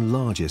second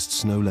largest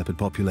snow leopard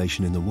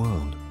population in the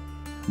world,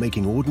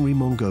 making ordinary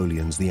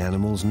Mongolians the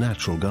animal's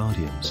natural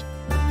guardians.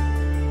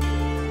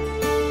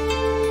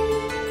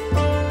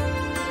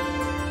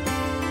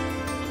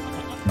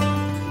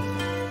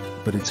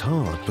 But it's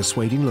hard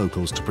persuading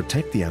locals to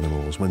protect the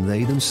animals when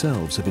they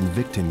themselves have been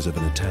victims of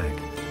an attack.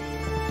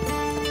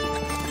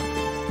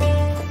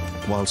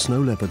 While snow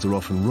leopards are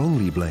often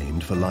wrongly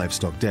blamed for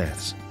livestock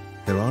deaths,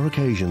 there are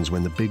occasions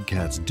when the big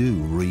cats do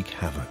wreak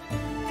havoc.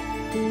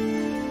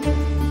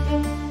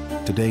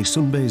 Today,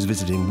 Sunbe is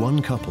visiting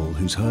one couple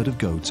whose herd of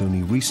goats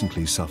only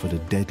recently suffered a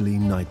deadly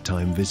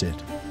nighttime visit.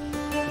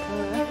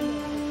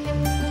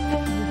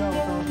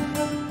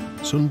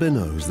 Sunbe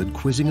knows that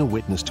quizzing a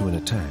witness to an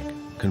attack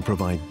can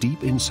provide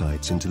deep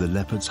insights into the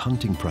leopard's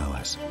hunting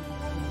prowess.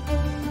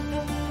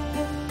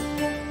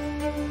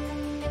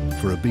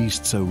 For a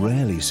beast so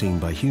rarely seen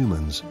by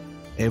humans,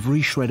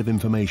 every shred of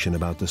information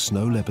about the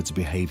snow leopard's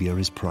behavior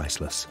is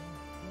priceless.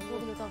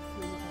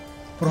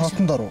 For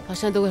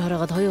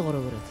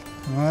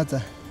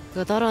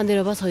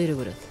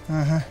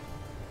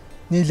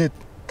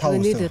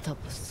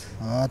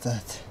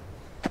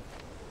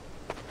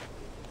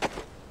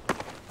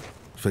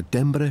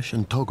Dembresh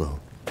and Togo,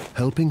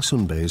 helping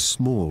Sunbe is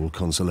small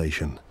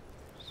consolation.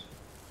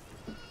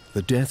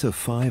 The death of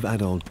 5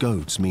 adult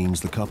goats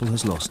means the couple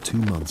has lost 2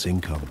 months'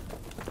 income.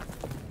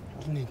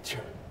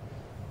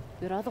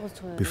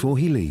 Before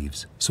he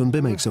leaves,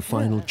 Sunbe makes a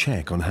final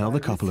check on how the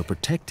couple are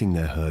protecting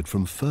their herd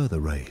from further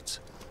raids.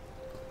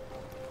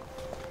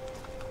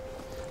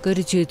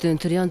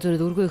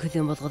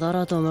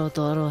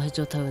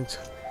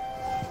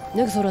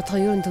 Нэг сураад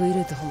ерөн төгөө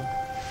ирээд байгаа юм.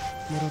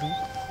 Мөрөөрөө.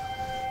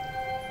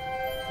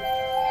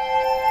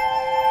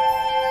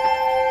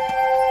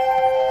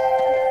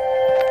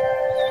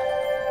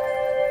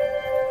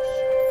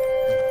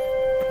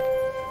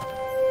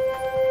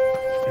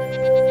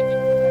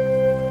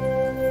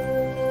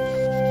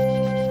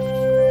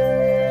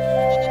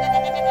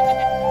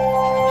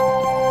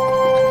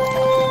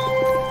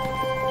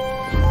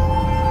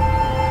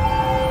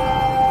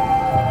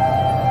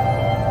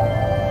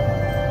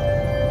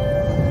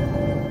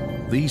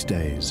 These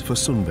days, for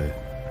Sunbe,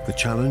 the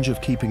challenge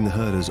of keeping the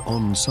herders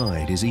on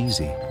side is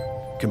easy,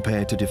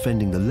 compared to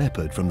defending the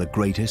leopard from the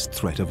greatest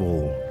threat of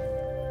all: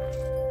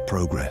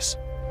 progress.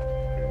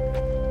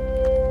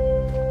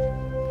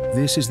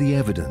 This is the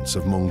evidence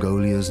of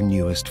Mongolia's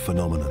newest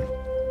phenomenon.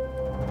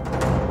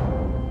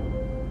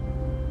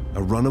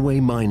 A runaway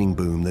mining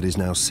boom that is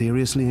now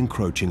seriously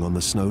encroaching on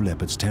the snow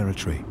leopard's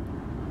territory.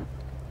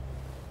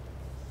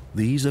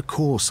 These are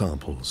core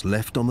samples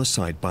left on the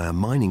site by a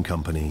mining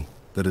company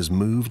that has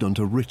moved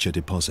onto richer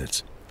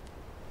deposits.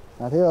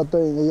 Тэгээ одоо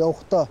ингэ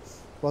явахдаа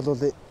бол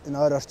энэ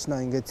ойр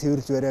орчноо ингэ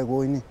цэвэрлж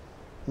бариагүй энэ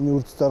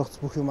үрд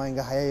зоргоц бүх юм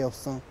ингэ хаяа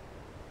явсан.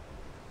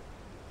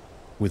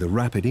 With a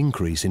rapid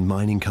increase in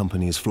mining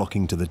companies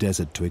flocking to the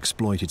desert to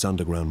exploit its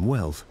underground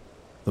wealth,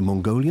 the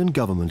Mongolian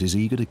government is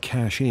eager to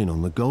cash in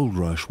on the gold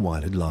rush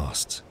while it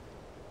lasts.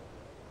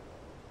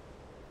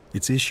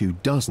 It's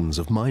issued dozens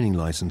of mining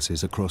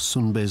licenses across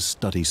Sunbe's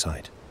study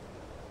site.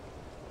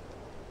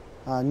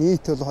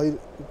 Нийт бол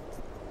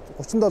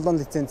 37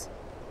 лиценз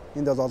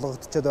энд бол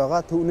олгогдчиход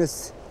байгаа.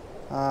 Түүнээс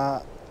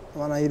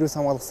манай эрүүл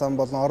хамгаалах сан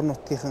болон орон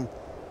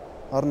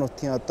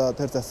нутгийн одоо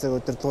тэр засаг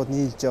удирдлагууд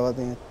нийлж яваад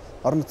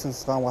орон нутгийн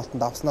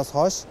хамгаалтанд авснаас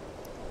хойш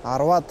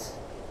 10-аад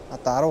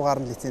одоо 10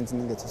 гаруй лиценз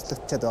ингээд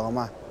цуслагдчихад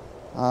байгаамаа.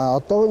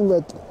 Одоо юм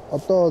байд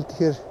одоо бол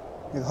тэгэхээр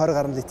нэг 20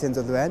 гаруй лиценз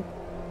бол байна.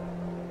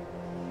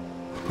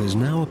 There's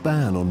now a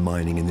ban on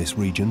mining in this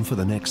region for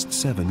the next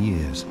 7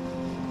 years.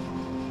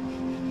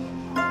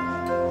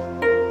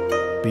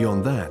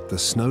 Beyond that, the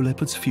snow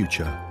leopard's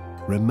future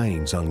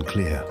remains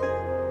unclear.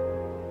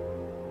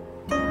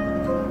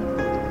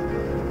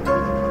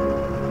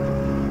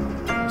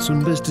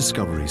 Sunbe's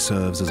discovery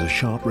serves as a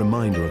sharp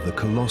reminder of the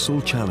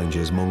colossal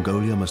challenges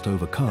Mongolia must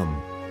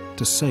overcome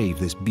to save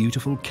this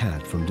beautiful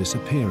cat from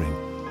disappearing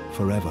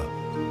forever.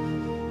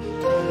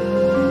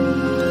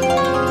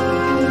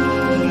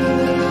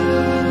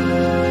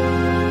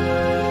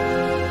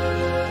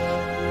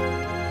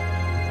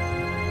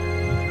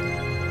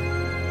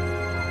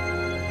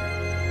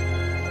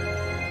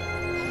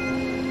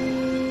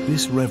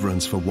 This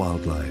reverence for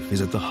wildlife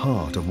is at the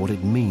heart of what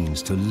it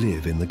means to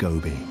live in the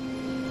Gobi.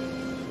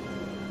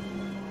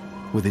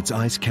 With its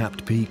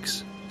ice-capped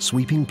peaks,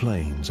 sweeping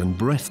plains and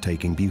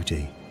breathtaking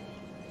beauty,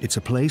 it's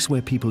a place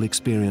where people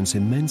experience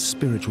immense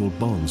spiritual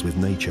bonds with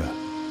nature.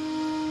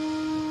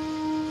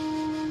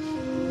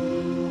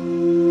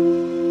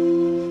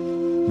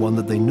 One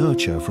that they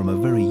nurture from a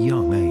very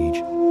young age.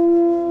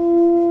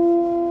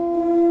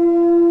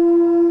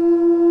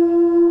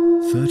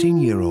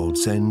 13-year-old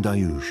Sen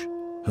Dayush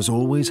has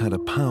always had a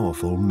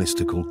powerful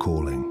mystical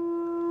calling.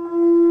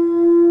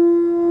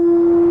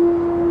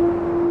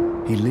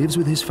 He lives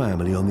with his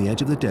family on the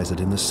edge of the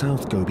desert in the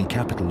South Gobi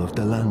capital of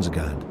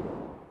Dalanzagad.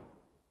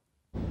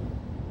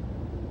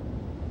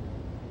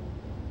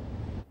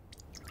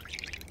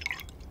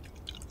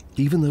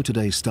 Even though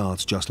today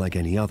starts just like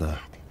any other,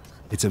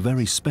 it's a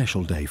very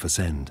special day for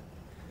Send.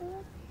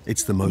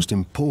 It's the most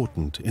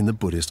important in the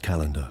Buddhist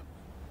calendar.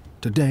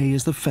 Today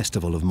is the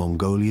festival of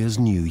Mongolia's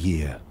New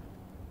Year,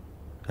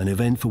 an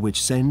event for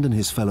which Send and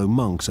his fellow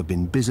monks have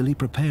been busily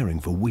preparing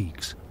for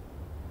weeks.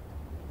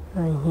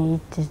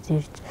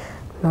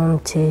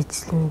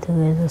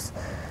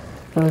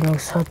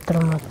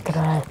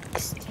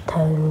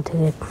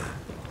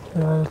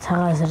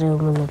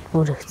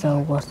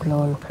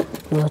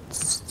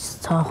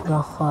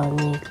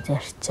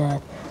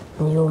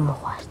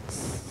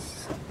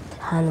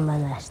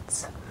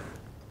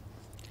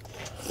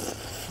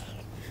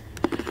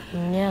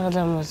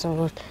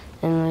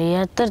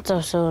 Ятар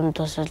завсан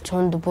тусал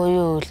чунд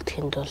боёо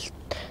үлдэхэд бол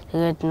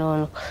тэгээд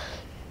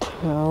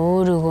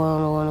өөрийгөө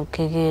нөгөө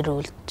гэгээр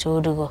үлдэж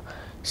өөрийгөө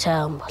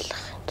сайн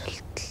болгохын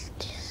тулд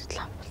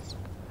ислам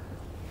болсон.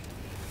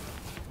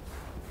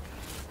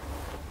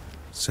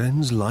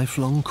 Sen's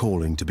lifelong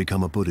calling to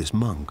become a Buddhist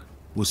monk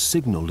was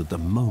signaled at the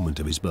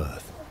moment of his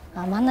birth.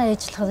 Манай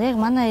ээжлэхэд яг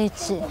манай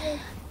ээж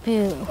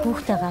би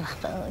хүүхдээ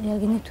гарах яг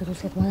энийг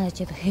төрүүлэхэд манай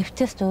ээж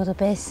хэвтээс өөрөө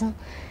байсан.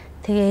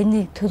 Тэгээ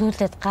энийг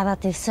төрүүлээд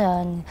гараад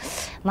ирсэн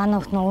манай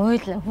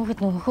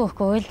хүүхэд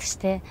нөхөөхөө уйлдаг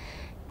штэ.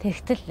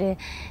 Тэгтэл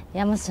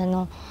ямар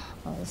сонио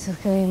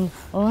сөрхөө юм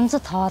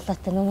унзад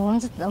хоолойтой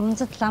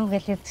унзад лам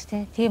гэлээд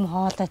штэ. Тийм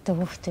хоолойтой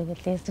хүүхдээ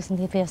гэлээ.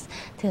 Тэгсэн тэгээ би бас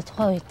тэгээ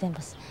тухайн үедээ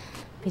бас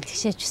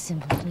бэлгшээж өссөн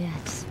бол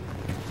яасан.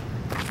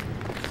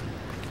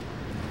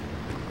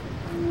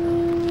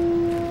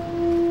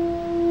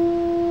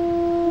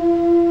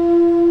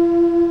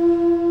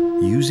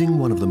 Using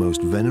one of the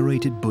most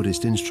venerated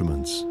Buddhist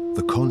instruments,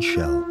 the conch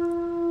shell,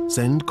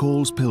 Send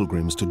calls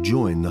pilgrims to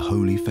join the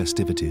holy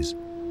festivities,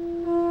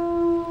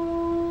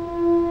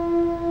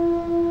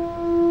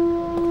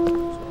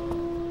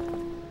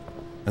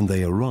 and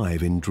they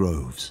arrive in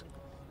droves.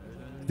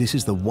 This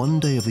is the one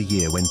day of the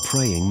year when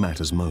praying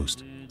matters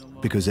most,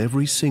 because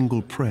every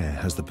single prayer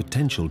has the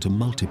potential to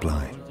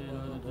multiply.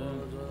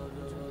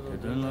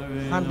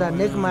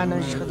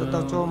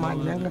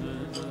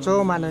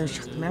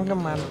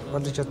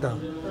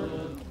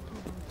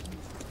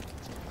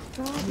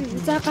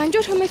 За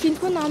ганжуур хэмээх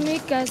энэхүү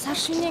номыг сар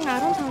шинийн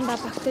 15-нд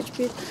багтаж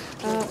би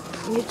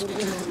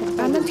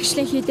гандан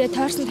тэгшлэн хийдээ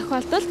тойрсон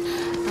тохиолдолд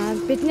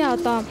бидний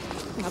одоо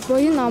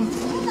буян ном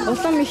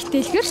улам их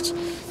дэлгэрч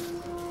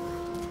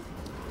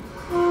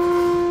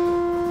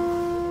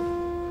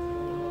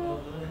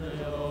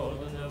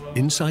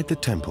Inside the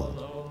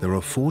temple, there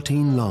are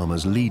 14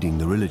 lamas leading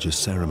the religious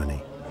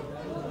ceremony.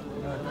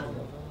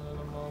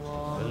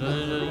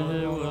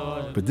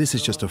 But this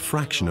is just a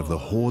fraction of the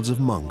hordes of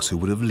monks who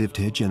would have lived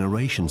here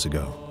generations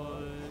ago.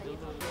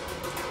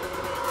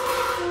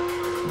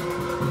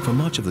 For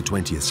much of the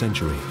 20th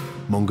century,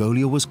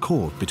 Mongolia was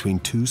caught between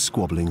two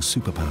squabbling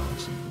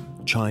superpowers,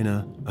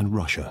 China and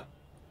Russia.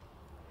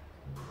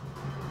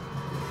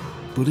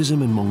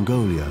 Buddhism in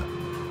Mongolia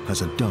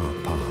has a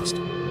dark past.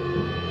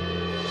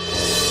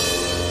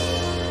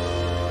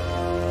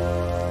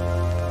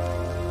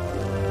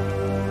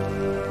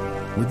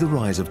 With the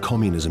rise of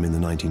communism in the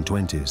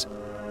 1920s,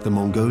 the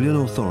Mongolian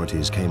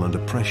authorities came under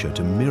pressure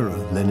to mirror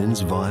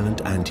Lenin's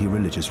violent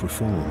anti-religious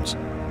reforms.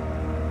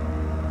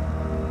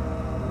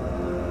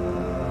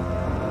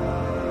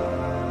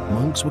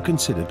 Monks were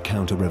considered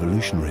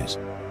counter-revolutionaries,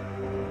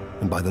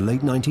 and by the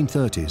late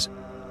 1930s,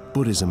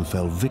 Buddhism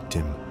fell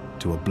victim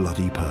to a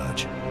bloody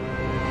purge.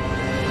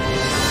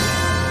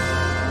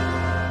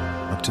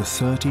 Up to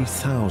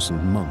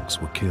 30,000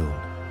 monks were killed,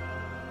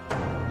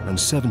 and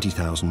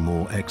 70,000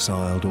 more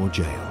exiled or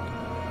jailed.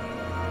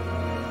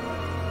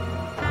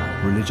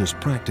 Religious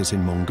practice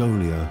in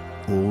Mongolia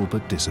all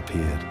but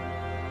disappeared.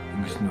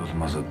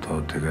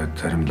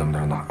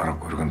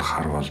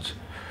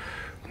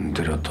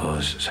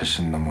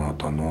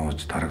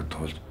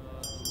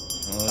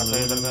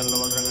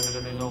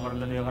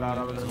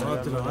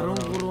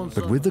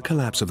 But with the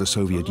collapse of the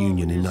Soviet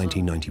Union in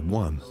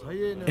 1991,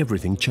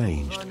 everything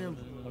changed.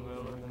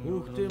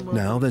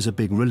 Now there's a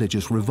big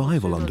religious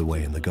revival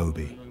underway in the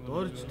Gobi.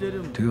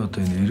 Тэгээ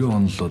одоо энэ 90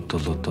 онлоод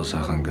бол одоо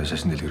сайхан ингээ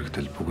шашны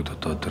дэлгэрэгтэл бүгд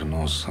одоо тэр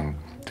нуусан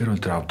тэр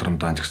үл тэр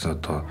авдрамдаан ч гэсэн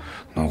одоо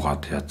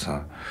нуугаад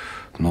яатсан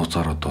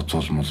нууцаар одоо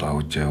зул мул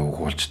авжээ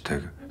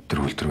угуулчдаг тэр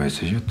үл тэр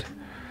байсан шүү дээ.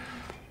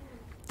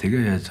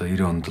 Тэгээ яаж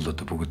 90 онд л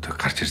одоо бүгд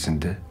гарч ирсэн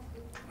дээ.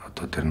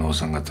 Одоо тэр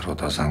нуусан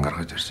газруудаа сан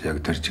гаргаж ирсэн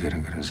яг тэр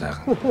чигээр ингээ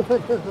сайхан.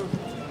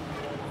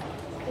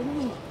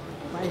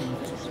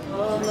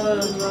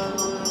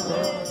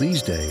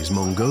 These days,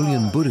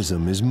 Mongolian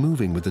Buddhism is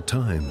moving with the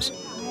times.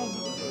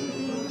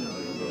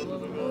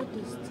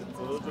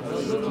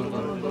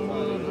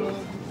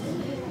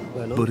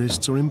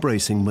 Buddhists are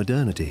embracing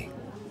modernity,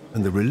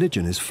 and the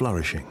religion is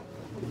flourishing.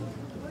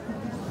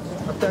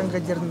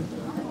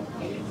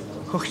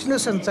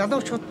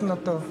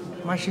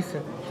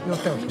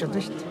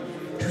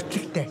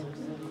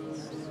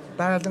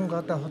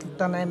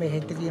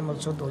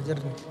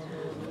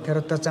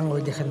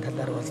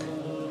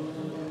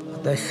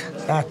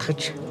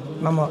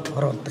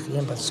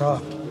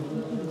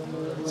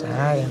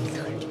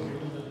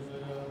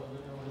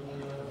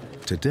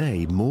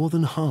 Today, more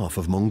than half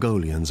of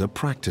Mongolians are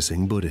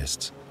practicing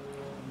Buddhists.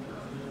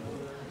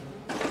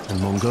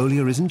 And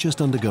Mongolia isn't just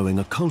undergoing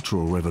a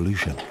cultural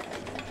revolution.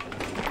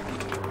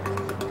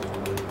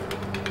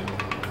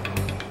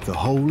 The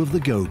whole of the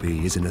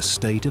Gobi is in a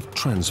state of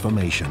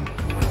transformation.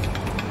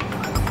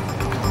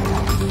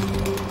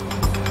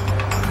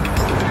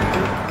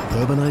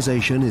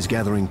 Urbanization is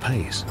gathering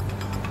pace,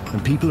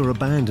 and people are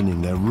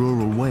abandoning their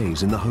rural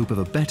ways in the hope of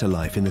a better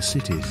life in the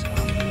cities.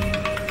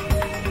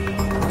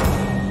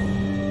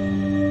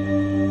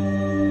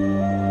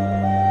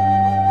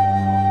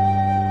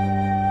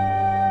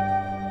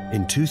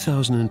 In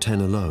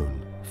 2010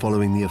 alone,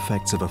 following the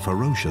effects of a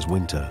ferocious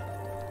winter,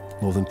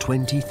 more than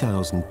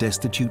 20,000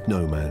 destitute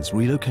nomads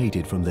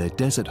relocated from their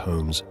desert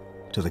homes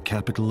to the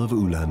capital of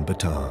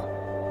Ulaanbaatar.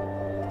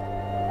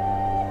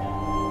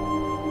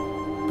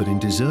 But in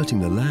deserting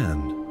the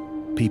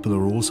land, people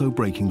are also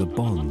breaking the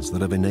bonds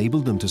that have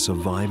enabled them to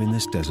survive in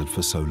this desert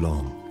for so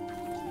long.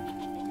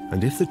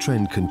 And if the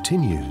trend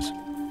continues,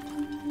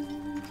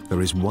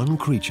 there is one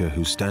creature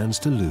who stands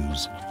to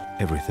lose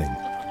everything.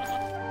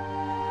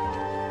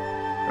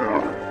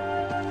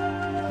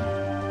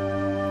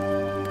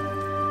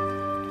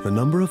 The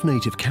number of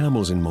native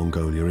camels in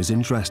Mongolia is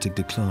in drastic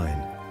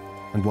decline,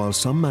 and while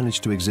some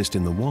manage to exist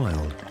in the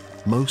wild,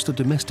 most are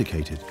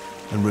domesticated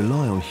and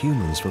rely on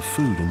humans for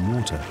food and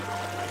water.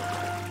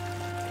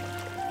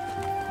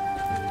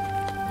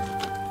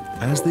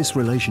 As this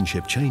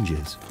relationship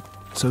changes,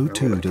 so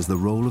too does the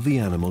role of the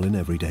animal in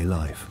everyday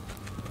life.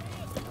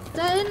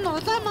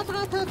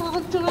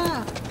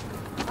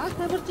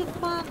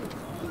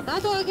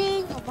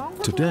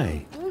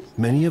 Today,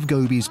 many of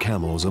Gobi's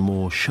camels are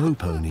more show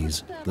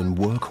ponies than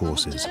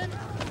workhorses.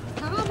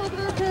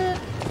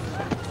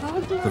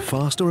 The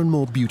faster and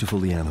more beautiful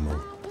the animal,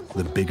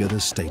 the bigger the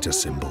status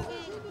symbol.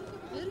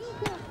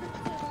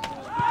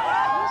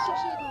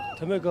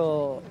 Тэмэг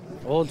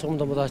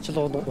уулзгамд бол ажил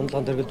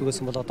ундаан дэргэлдэг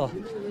гэсэн бол одоо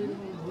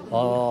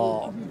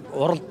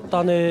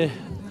уралдааны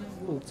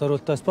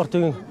зориултаа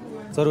спортын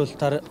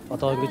зориултаар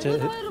одоо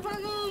ингэж.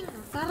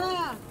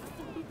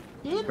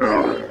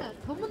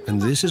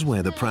 And this is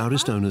where the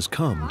proudest owners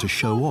come to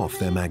show off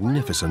their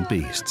magnificent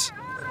beasts.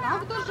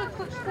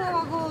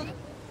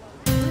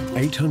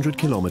 800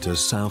 kilometers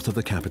south of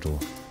the capital,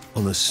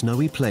 on the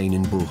snowy plain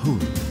in Bulhun,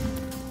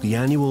 the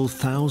annual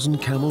 1,000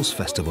 Camels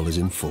Festival is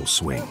in full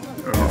swing.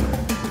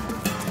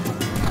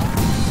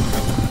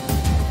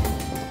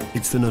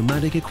 It's the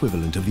nomadic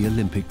equivalent of the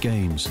Olympic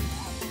Games,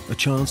 a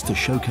chance to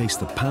showcase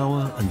the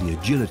power and the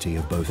agility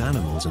of both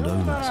animals and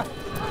owners.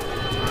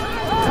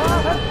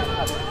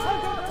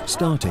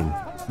 Starting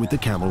with the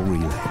camel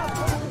relay.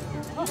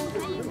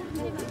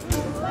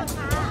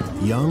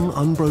 Young,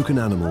 unbroken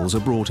animals are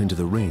brought into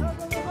the ring,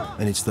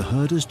 and it's the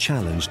herder's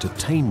challenge to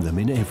tame them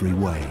in every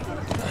way.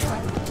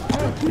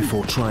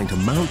 Before trying to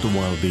mount the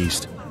wild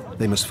beast,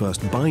 they must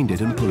first bind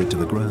it and pull it to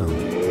the ground.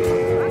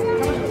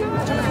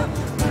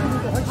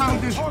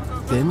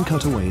 Then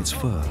cut away its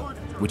fur,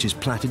 which is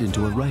plaited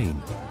into a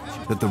rein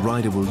that the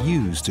rider will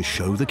use to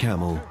show the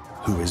camel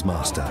who is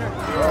master.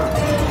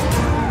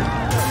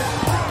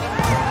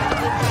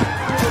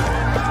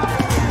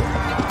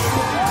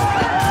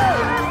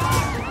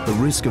 The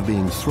risk of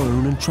being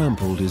thrown and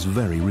trampled is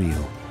very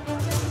real.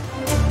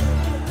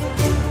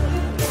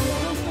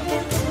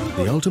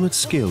 The ultimate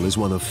skill is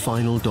one of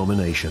final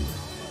domination,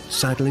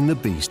 saddling the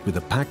beast with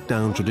a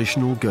packed-down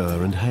traditional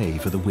gur and hay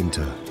for the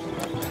winter.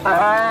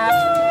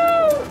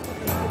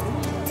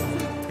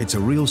 It's a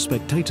real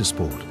spectator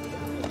sport,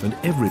 and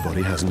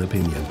everybody has an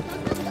opinion.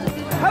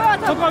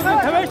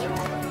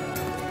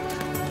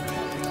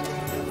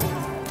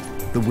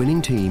 The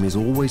winning team is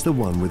always the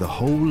one with a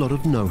whole lot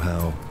of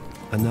know-how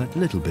and that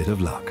little bit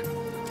of luck.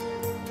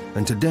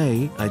 And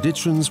today,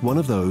 Iditran's one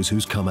of those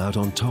who's come out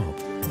on top.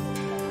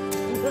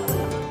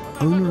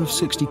 Owner of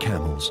 60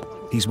 camels,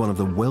 he's one of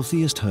the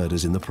wealthiest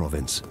herders in the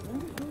province.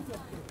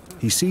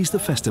 He sees the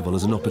festival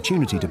as an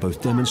opportunity to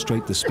both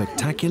demonstrate the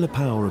spectacular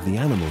power of the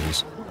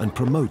animals and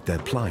promote their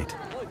plight.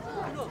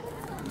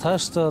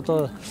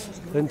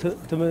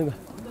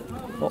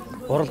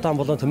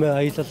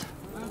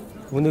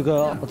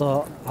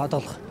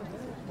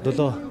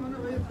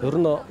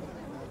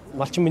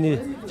 Малчин миний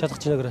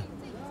чадах чинээгээр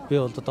би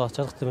бол одоо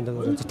чадах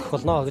тэмдэгээр зүтгэх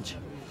болно гэж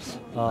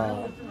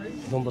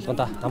юм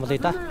болгонда амлая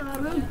да.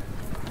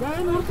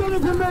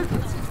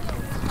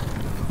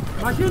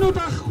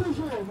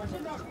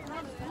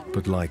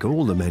 But like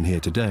all the men here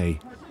today,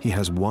 he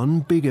has one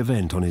big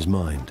event on his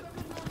mind.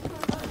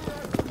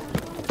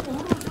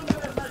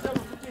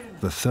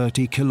 The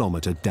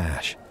 30-kilometer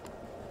dash.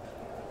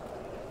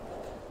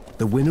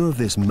 The winner of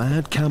this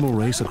mad camel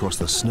race across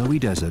the snowy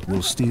desert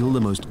will steal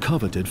the most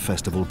coveted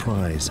festival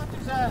prize.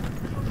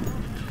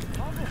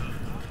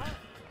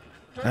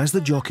 As the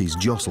jockeys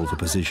jostle for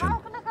position,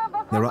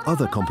 there are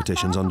other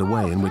competitions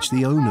underway in which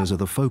the owners are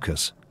the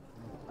focus.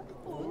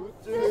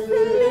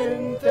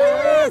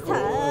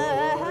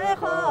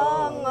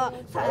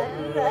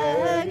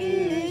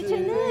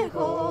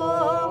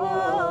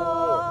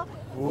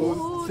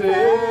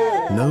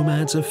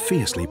 Nomads are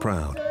fiercely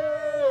proud,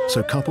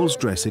 so couples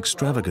dress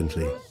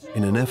extravagantly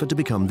in an effort to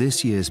become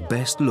this year's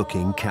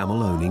best-looking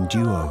camel-owning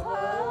duo.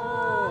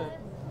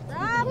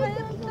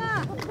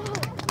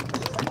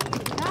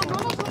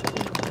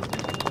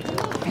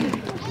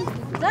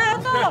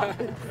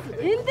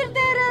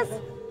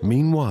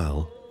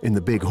 Meanwhile, in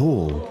the big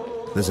hall,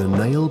 there's a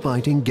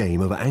nail-biting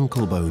game of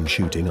ankle-bone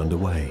shooting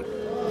underway.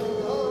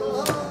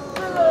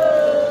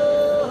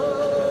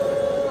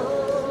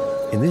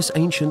 In this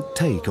ancient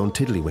take on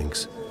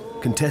tiddlywinks,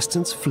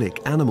 contestants flick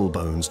animal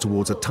bones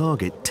towards a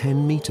target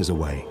 10 meters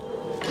away.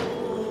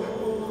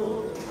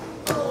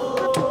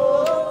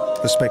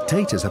 The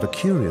spectators have a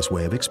curious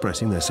way of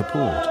expressing their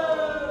support,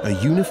 a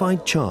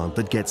unified chant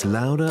that gets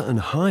louder and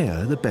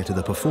higher the better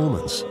the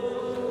performance.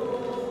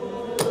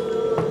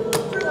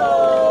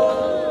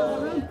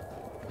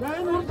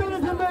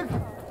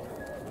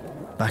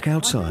 Back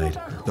outside,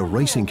 the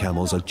racing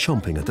camels are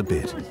chomping at the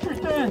bit.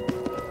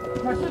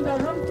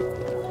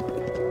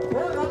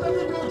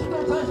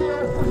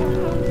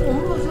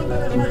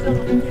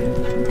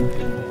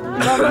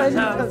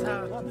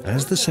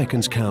 As the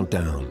seconds count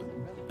down,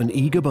 an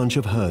eager bunch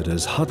of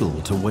herders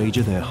huddle to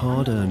wager their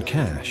hard-earned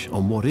cash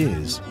on what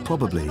is,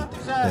 probably,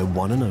 their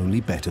one and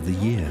only bet of the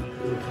year.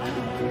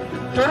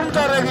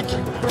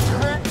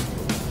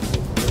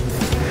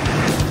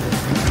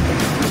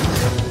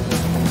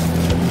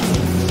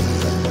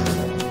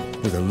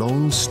 With a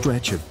long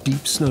stretch of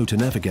deep snow to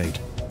navigate,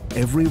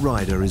 every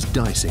rider is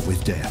dicing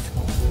with death.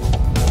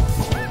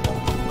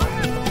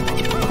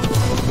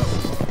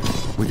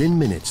 Within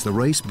minutes, the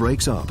race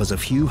breaks up as a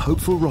few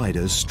hopeful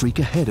riders streak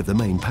ahead of the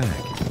main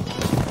pack.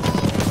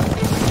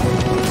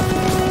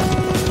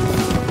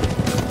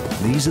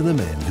 These are the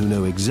men who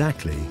know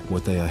exactly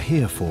what they are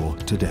here for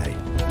today.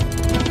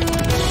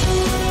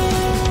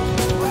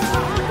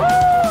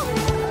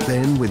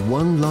 Then, with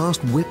one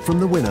last whip from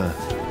the winner,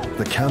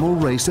 the camel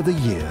race of the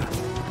year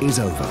is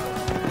over.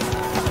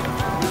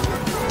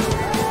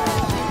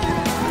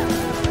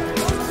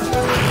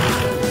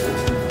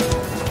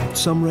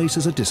 Some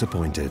racers are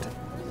disappointed.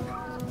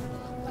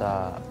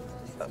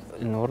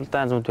 Энэ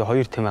уралдаан зүүнтэй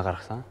 2 тэмээ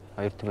гаргасан.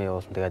 2 тэмээ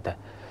явуулсан. Тэгээд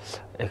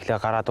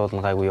эхлээ гараад уулна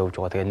гайгүй явж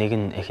байгаа. Тэгээд нэг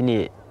нь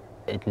эхний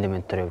эдний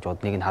ментор явж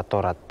байгаа. Нэг нь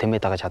хадуураад тэмээ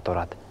дагаж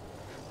хадуураад.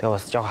 Тэгээд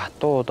бас жоохон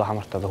хатууд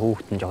хамартаа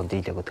хөөхтөн жоохон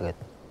дийлээгөө тэгээд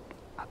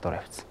хадуур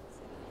явцсан.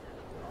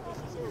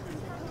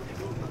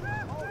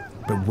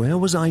 But where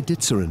was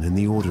Iditsurin in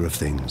the order of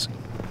things?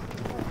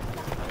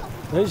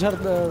 Энэ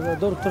шард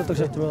дөрөвдөг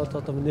шат тэмээ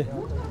одоо миний.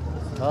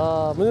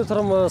 Миний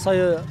тарам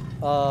сая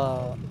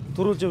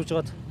дөрүүлж явж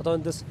байгаад одоо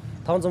эндээс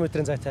 500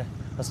 метрийн зайтай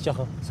бас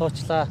жоохон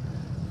суучлаа.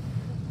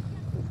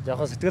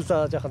 Жоохон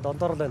сэтгэл жоохон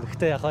дондор л байна.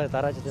 Гэхдээ яхаа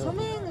дараа жил юм.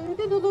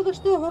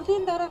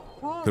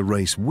 The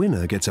race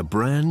winner gets a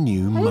brand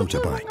new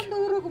motorbike.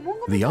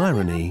 The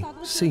irony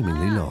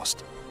seemingly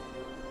lost.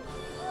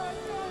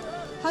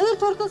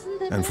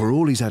 And for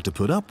all he's had to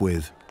put up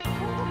with,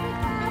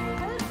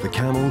 the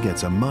camel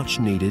gets a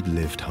much-needed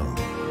lift home.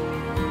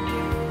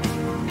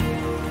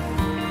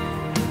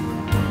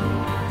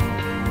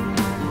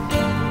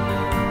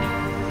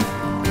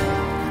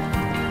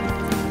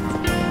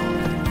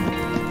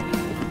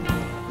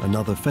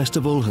 Another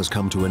festival has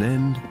come to an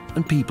end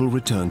and people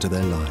return to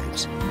their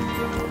lives.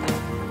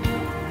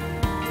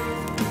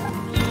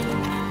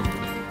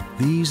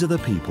 These are the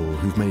people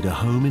who've made a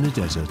home in a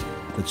desert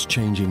that's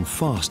changing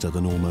faster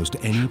than almost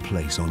any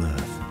place on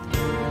Earth.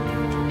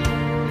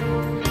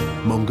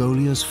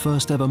 Mongolia's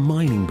first ever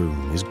mining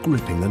boom is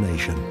gripping the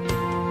nation.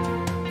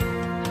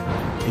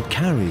 It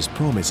carries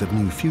promise of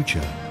new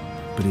future,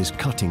 but is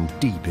cutting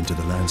deep into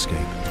the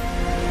landscape.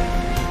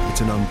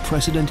 It's an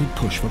unprecedented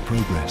push for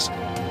progress,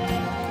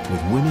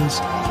 with winners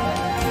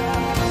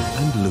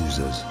and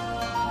losers.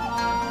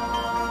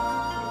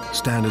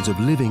 Standards of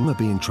living are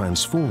being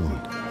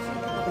transformed.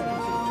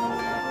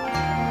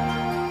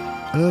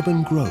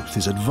 Urban growth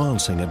is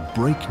advancing at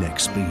breakneck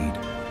speed,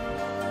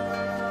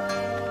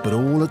 but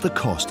all at the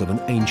cost of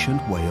an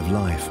ancient way of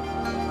life.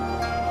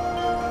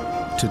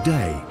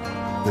 Today,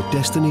 the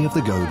destiny of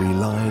the Gobi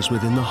lies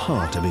within the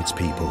heart of its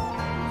people.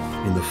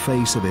 In the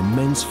face of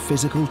immense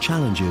physical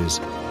challenges,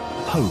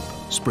 hope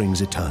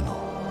springs eternal.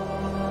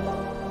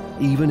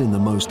 Even in the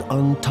most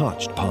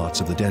untouched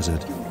parts of the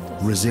desert,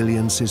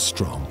 resilience is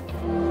strong.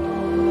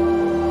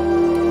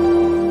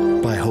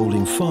 By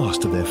holding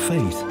fast to their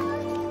faith,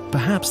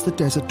 perhaps the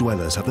desert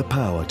dwellers have the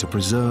power to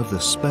preserve the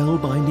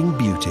spellbinding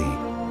beauty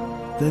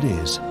that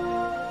is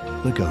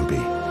the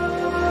Gobi.